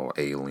that, all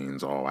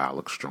aliens, all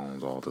Alex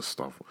Jones, all this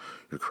stuff,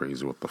 you're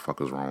crazy, what the fuck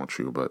is wrong with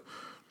you? But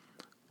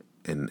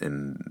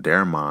in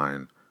their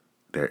mind,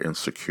 they're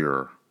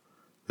insecure.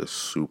 They're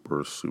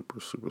super, super,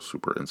 super,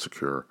 super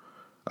insecure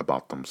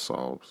about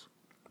themselves,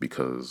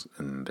 because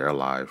in their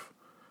lives,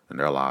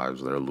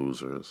 they're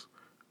losers.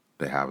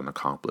 They haven't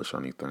accomplished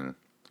anything.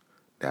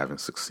 They haven't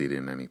succeeded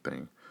in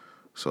anything.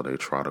 So they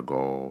try to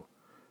go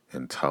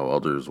and tell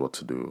others what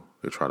to do.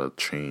 They try to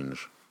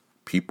change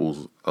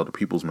other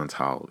people's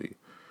mentality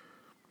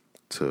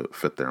to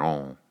fit their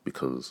own,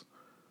 because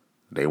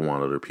they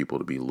want other people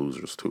to be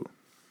losers too.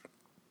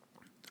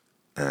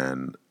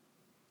 And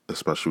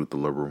especially with the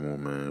liberal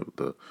movement,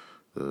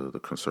 the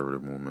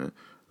conservative movement,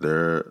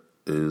 there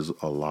is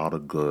a lot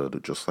of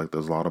good, just like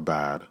there's a lot of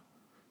bad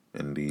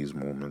in these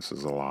movements.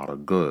 There's a lot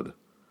of good,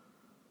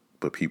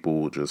 but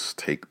people just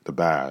take the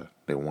bad.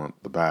 They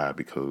want the bad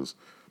because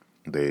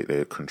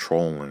they're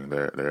controlling.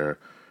 They're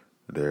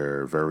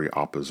very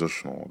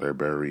oppositional. They're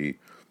very,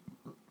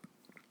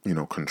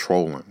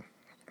 controlling,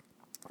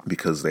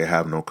 because they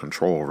have no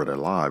control over their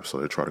lives. So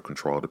they try to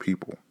control the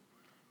people.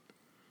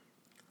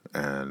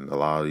 And a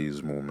lot of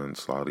these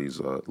movements, a lot of these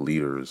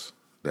leaders,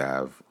 they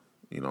have,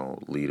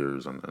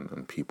 leaders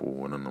and people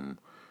within them,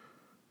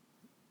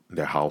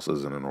 their house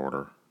isn't in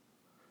order.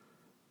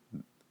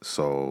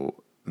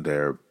 So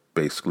they're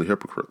basically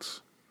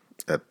hypocrites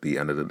at the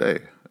end of the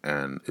day.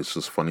 And it's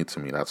just funny to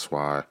me. That's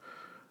why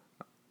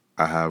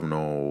I have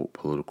no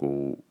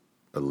political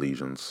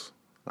allegiance.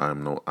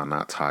 I'm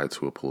not tied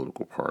to a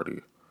political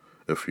party.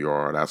 If you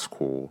are, that's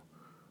cool.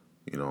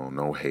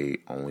 No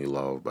hate, only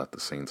love. But at the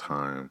same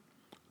time,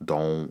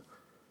 don't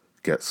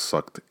get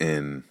sucked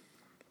in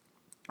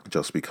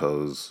just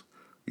because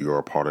you're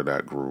a part of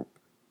that group.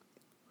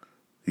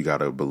 You got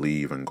to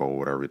believe and go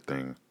with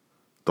everything.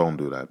 Don't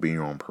do that. Be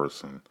your own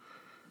person.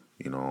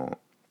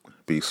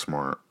 Be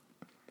smart.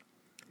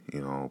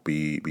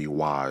 Be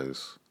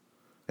wise.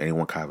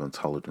 Anyone can have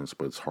intelligence,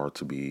 but it's hard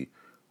to be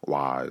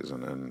wise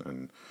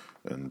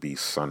and be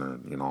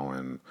centered,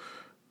 and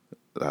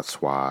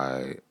that's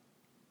why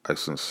I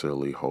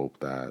sincerely hope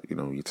that,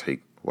 you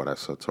take what I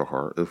said to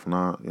heart. If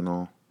not,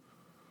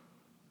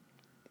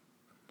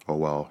 oh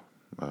well,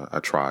 I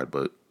tried,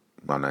 but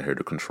I'm not here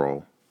to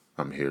control.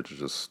 I'm here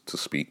to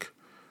speak,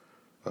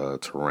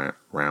 to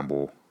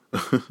ramble,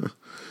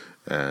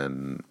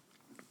 and,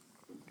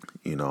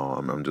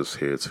 I'm just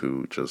here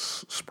to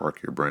just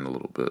spark your brain a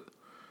little bit.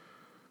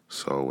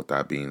 So with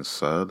that being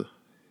said,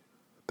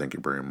 thank you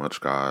very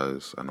much,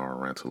 guys. I know I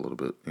ranted a little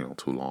bit,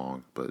 too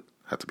long, but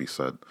had to be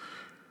said.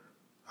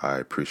 I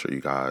appreciate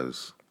you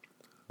guys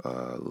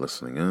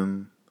listening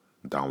in,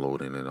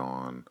 downloading it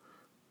on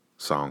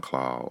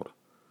SoundCloud,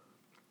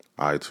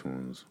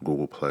 iTunes,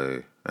 Google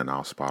Play, and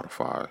now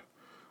Spotify.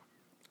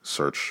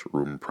 Search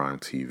Ruben Prime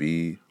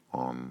TV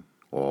on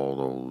all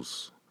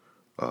those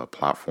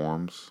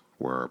platforms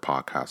where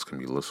podcasts can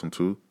be listened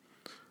to.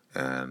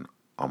 And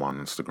I'm on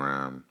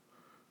Instagram,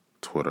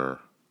 Twitter,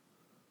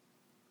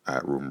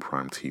 at Ruben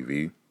Prime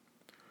TV.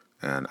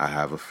 And I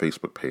have a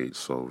Facebook page,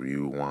 so if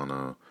you want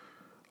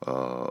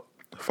to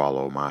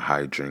follow my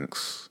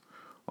hijinks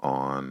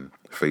on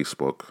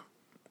Facebook,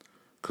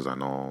 because I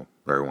know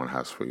everyone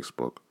has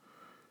Facebook,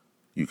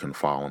 you can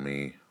follow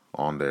me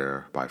on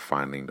there by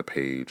finding the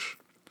page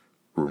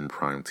Ruben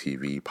Prime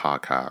TV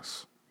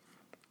Podcast.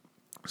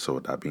 So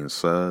with that being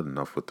said,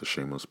 enough with the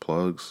shameless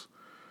plugs.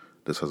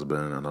 This has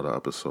been another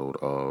episode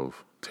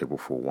of Table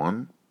for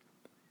One,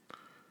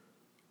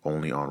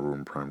 only on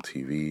Ruben Prime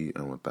TV.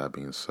 And with that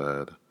being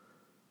said,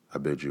 I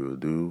bid you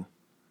adieu.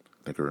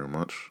 Thank you very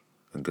much,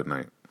 and good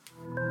night.